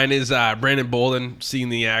 Mine is Brandon Bolden, seeing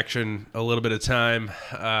the action a little bit of time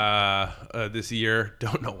this year.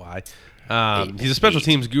 Don't know why. He's a special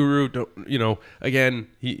teams guru. Again,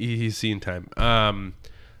 he's seen time.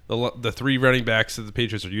 The three running backs that the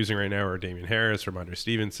Patriots are using right now are Damian Harris, Ramondre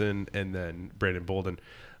Stevenson, and then Brandon Bolden.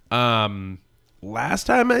 Last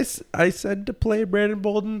time I said to play Brandon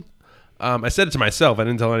Bolden, I said it to myself. I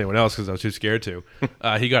didn't tell anyone else because I was too scared to.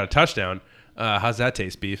 He got a touchdown. How's that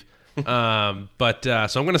taste, beef? So I'm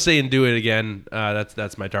going to say and do it again.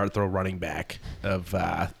 That's my dart throw running back of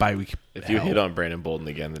bye week. If you hell. hit on Brandon Bolden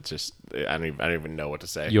again, it's just I don't even know what to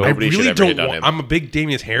say. Yo, I Nobody should really ever hit don't on want. him. I'm a big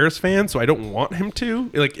Damian Harris fan, so I don't want him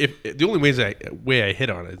to. Like, if the only way I hit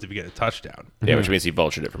on it is if you get a touchdown. Yeah, which means he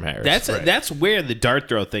vultured it from Harris. That's where the dart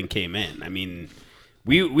throw thing came in. I mean,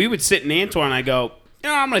 we would sit in Antoine and I go,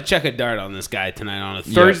 I'm going to check a dart on this guy tonight on a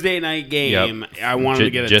Thursday night game. Yep. I want him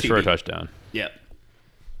to get a just TD. for a touchdown. Yep.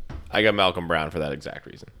 I got Malcolm Brown for that exact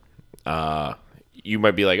reason. You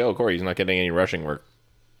might be like, oh, Corey, he's not getting any rushing work.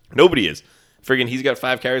 Nobody is. Friggin' he's got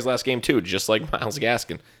 5 carries last game, too, just like Myles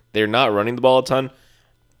Gaskin. They're not running the ball a ton.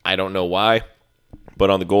 I don't know why. But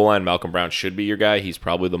on the goal line, Malcolm Brown should be your guy. He's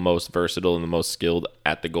probably the most versatile and the most skilled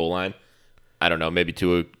at the goal line. I don't know. Maybe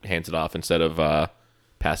Tua hands it off instead of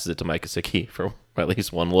passes it to Mike Gesicki for at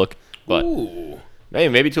least one look. But hey,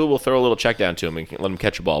 maybe Tua will throw a little check down to him and let him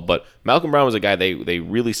catch a ball. But Malcolm Brown was a guy they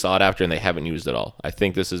really sought after and they haven't used at all. I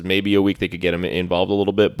think this is maybe a week they could get him involved a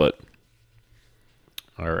little bit, but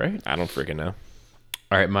All right. I don't freaking know.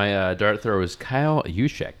 All right, my dart throw is Kyle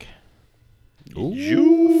Juszczyk.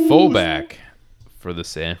 Fullback for the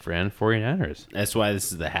San Fran 49ers. That's why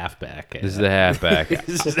this is the halfback. This is the halfback.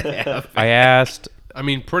 This is the halfback. I asked. I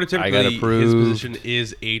mean, I got prototypically, his approved. position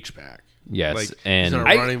is H back. Yes, Like, and he's not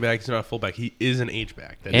a running back. He's not a fullback. He is an H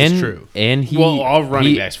back. That is true. And he Well, all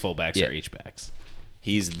running he- backs, fullbacks yeah. are H-backs.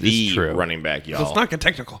 He's the true. running back, y'all. Let's not get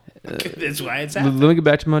technical. That's why it's Let happening. me get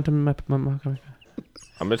back to my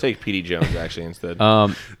I'm going to take P.D. Jones, actually, instead.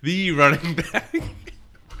 The running back.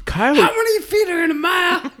 Kyle. How many feet are in a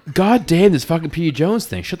mile? God damn this fucking P. Jones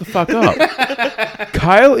thing. Shut the fuck up.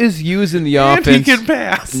 Kyle is using the And offense. he can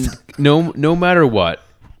pass. No matter what.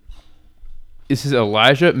 This is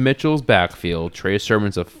Elijah Mitchell's backfield. Trey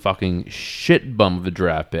Sermon's a fucking shit bum of a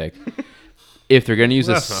draft pick. If they're going to use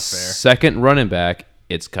a That's not fair. second running back,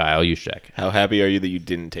 it's Kyle Juszczyk. How happy are you that you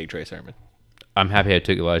didn't take Trey Sermon? I'm happy I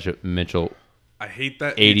took Elijah Mitchell. I hate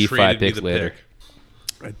that. 85 you traded me picks the later. pick.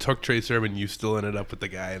 I took Trey Sermon. You still ended up with the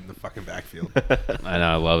guy in the fucking backfield. I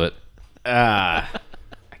know, I love it. I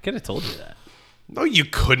could have told you that. No, you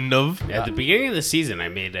couldn't have. At the beginning of the season, I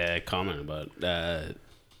made a comment about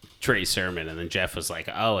Trey Sermon, and then Jeff was like,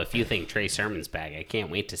 "Oh, if you think Trey Sermon's back, I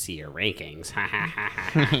can't wait to see your rankings."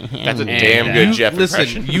 That's a damn good Jeff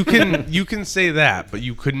impression. You can say that, but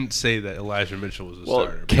you couldn't say that Elijah Mitchell was a Well,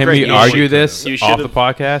 starter. Can Greg, we you argue should- this you off should've- the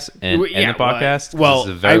podcast and end the podcast? Well,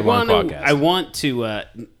 This is a very long want podcast. I want to.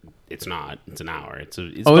 It's not. It's an hour. It's Oh,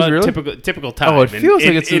 is it about really? typical time. Oh, it feels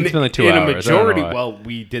like it's been like 2 in hours. I a don't majority. know why. Well,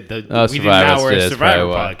 we did the Oh, we did an Survivor, hour that's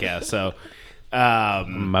Survivor probably why. podcast. So,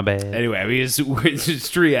 My bad. anyway, I mean, it's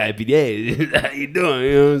just 3 IPAs. How you doing?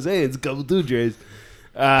 You know what I'm saying? It's a couple 2 J's.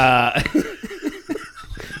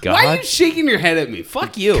 God, Why are you shaking your head at me?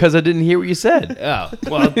 Fuck you. because I didn't hear what you said. Oh,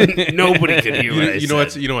 well, nobody could hear what I You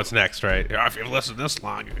said. know what's next, right? If you listen this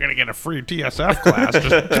long, you're gonna get a free TSF class.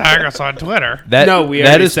 Just tag us on Twitter. That, No, we that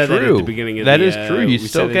already is said that at true. the beginning of That the, is true. we You said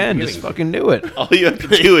still it at the can. Just beginning. fucking do it. All you have to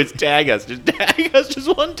do is tag us. Just tag us just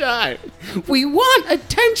one time. We want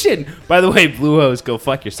attention. By the way, Bluehost, go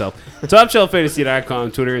fuck yourself.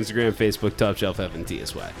 TopShelfFantasy.com, Twitter, Instagram, Facebook, Top Shelf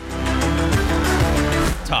FNTSY.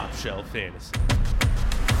 Top Shelf Fantasy.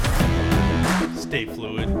 Stay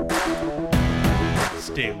fluid.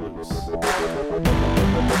 Stay loose.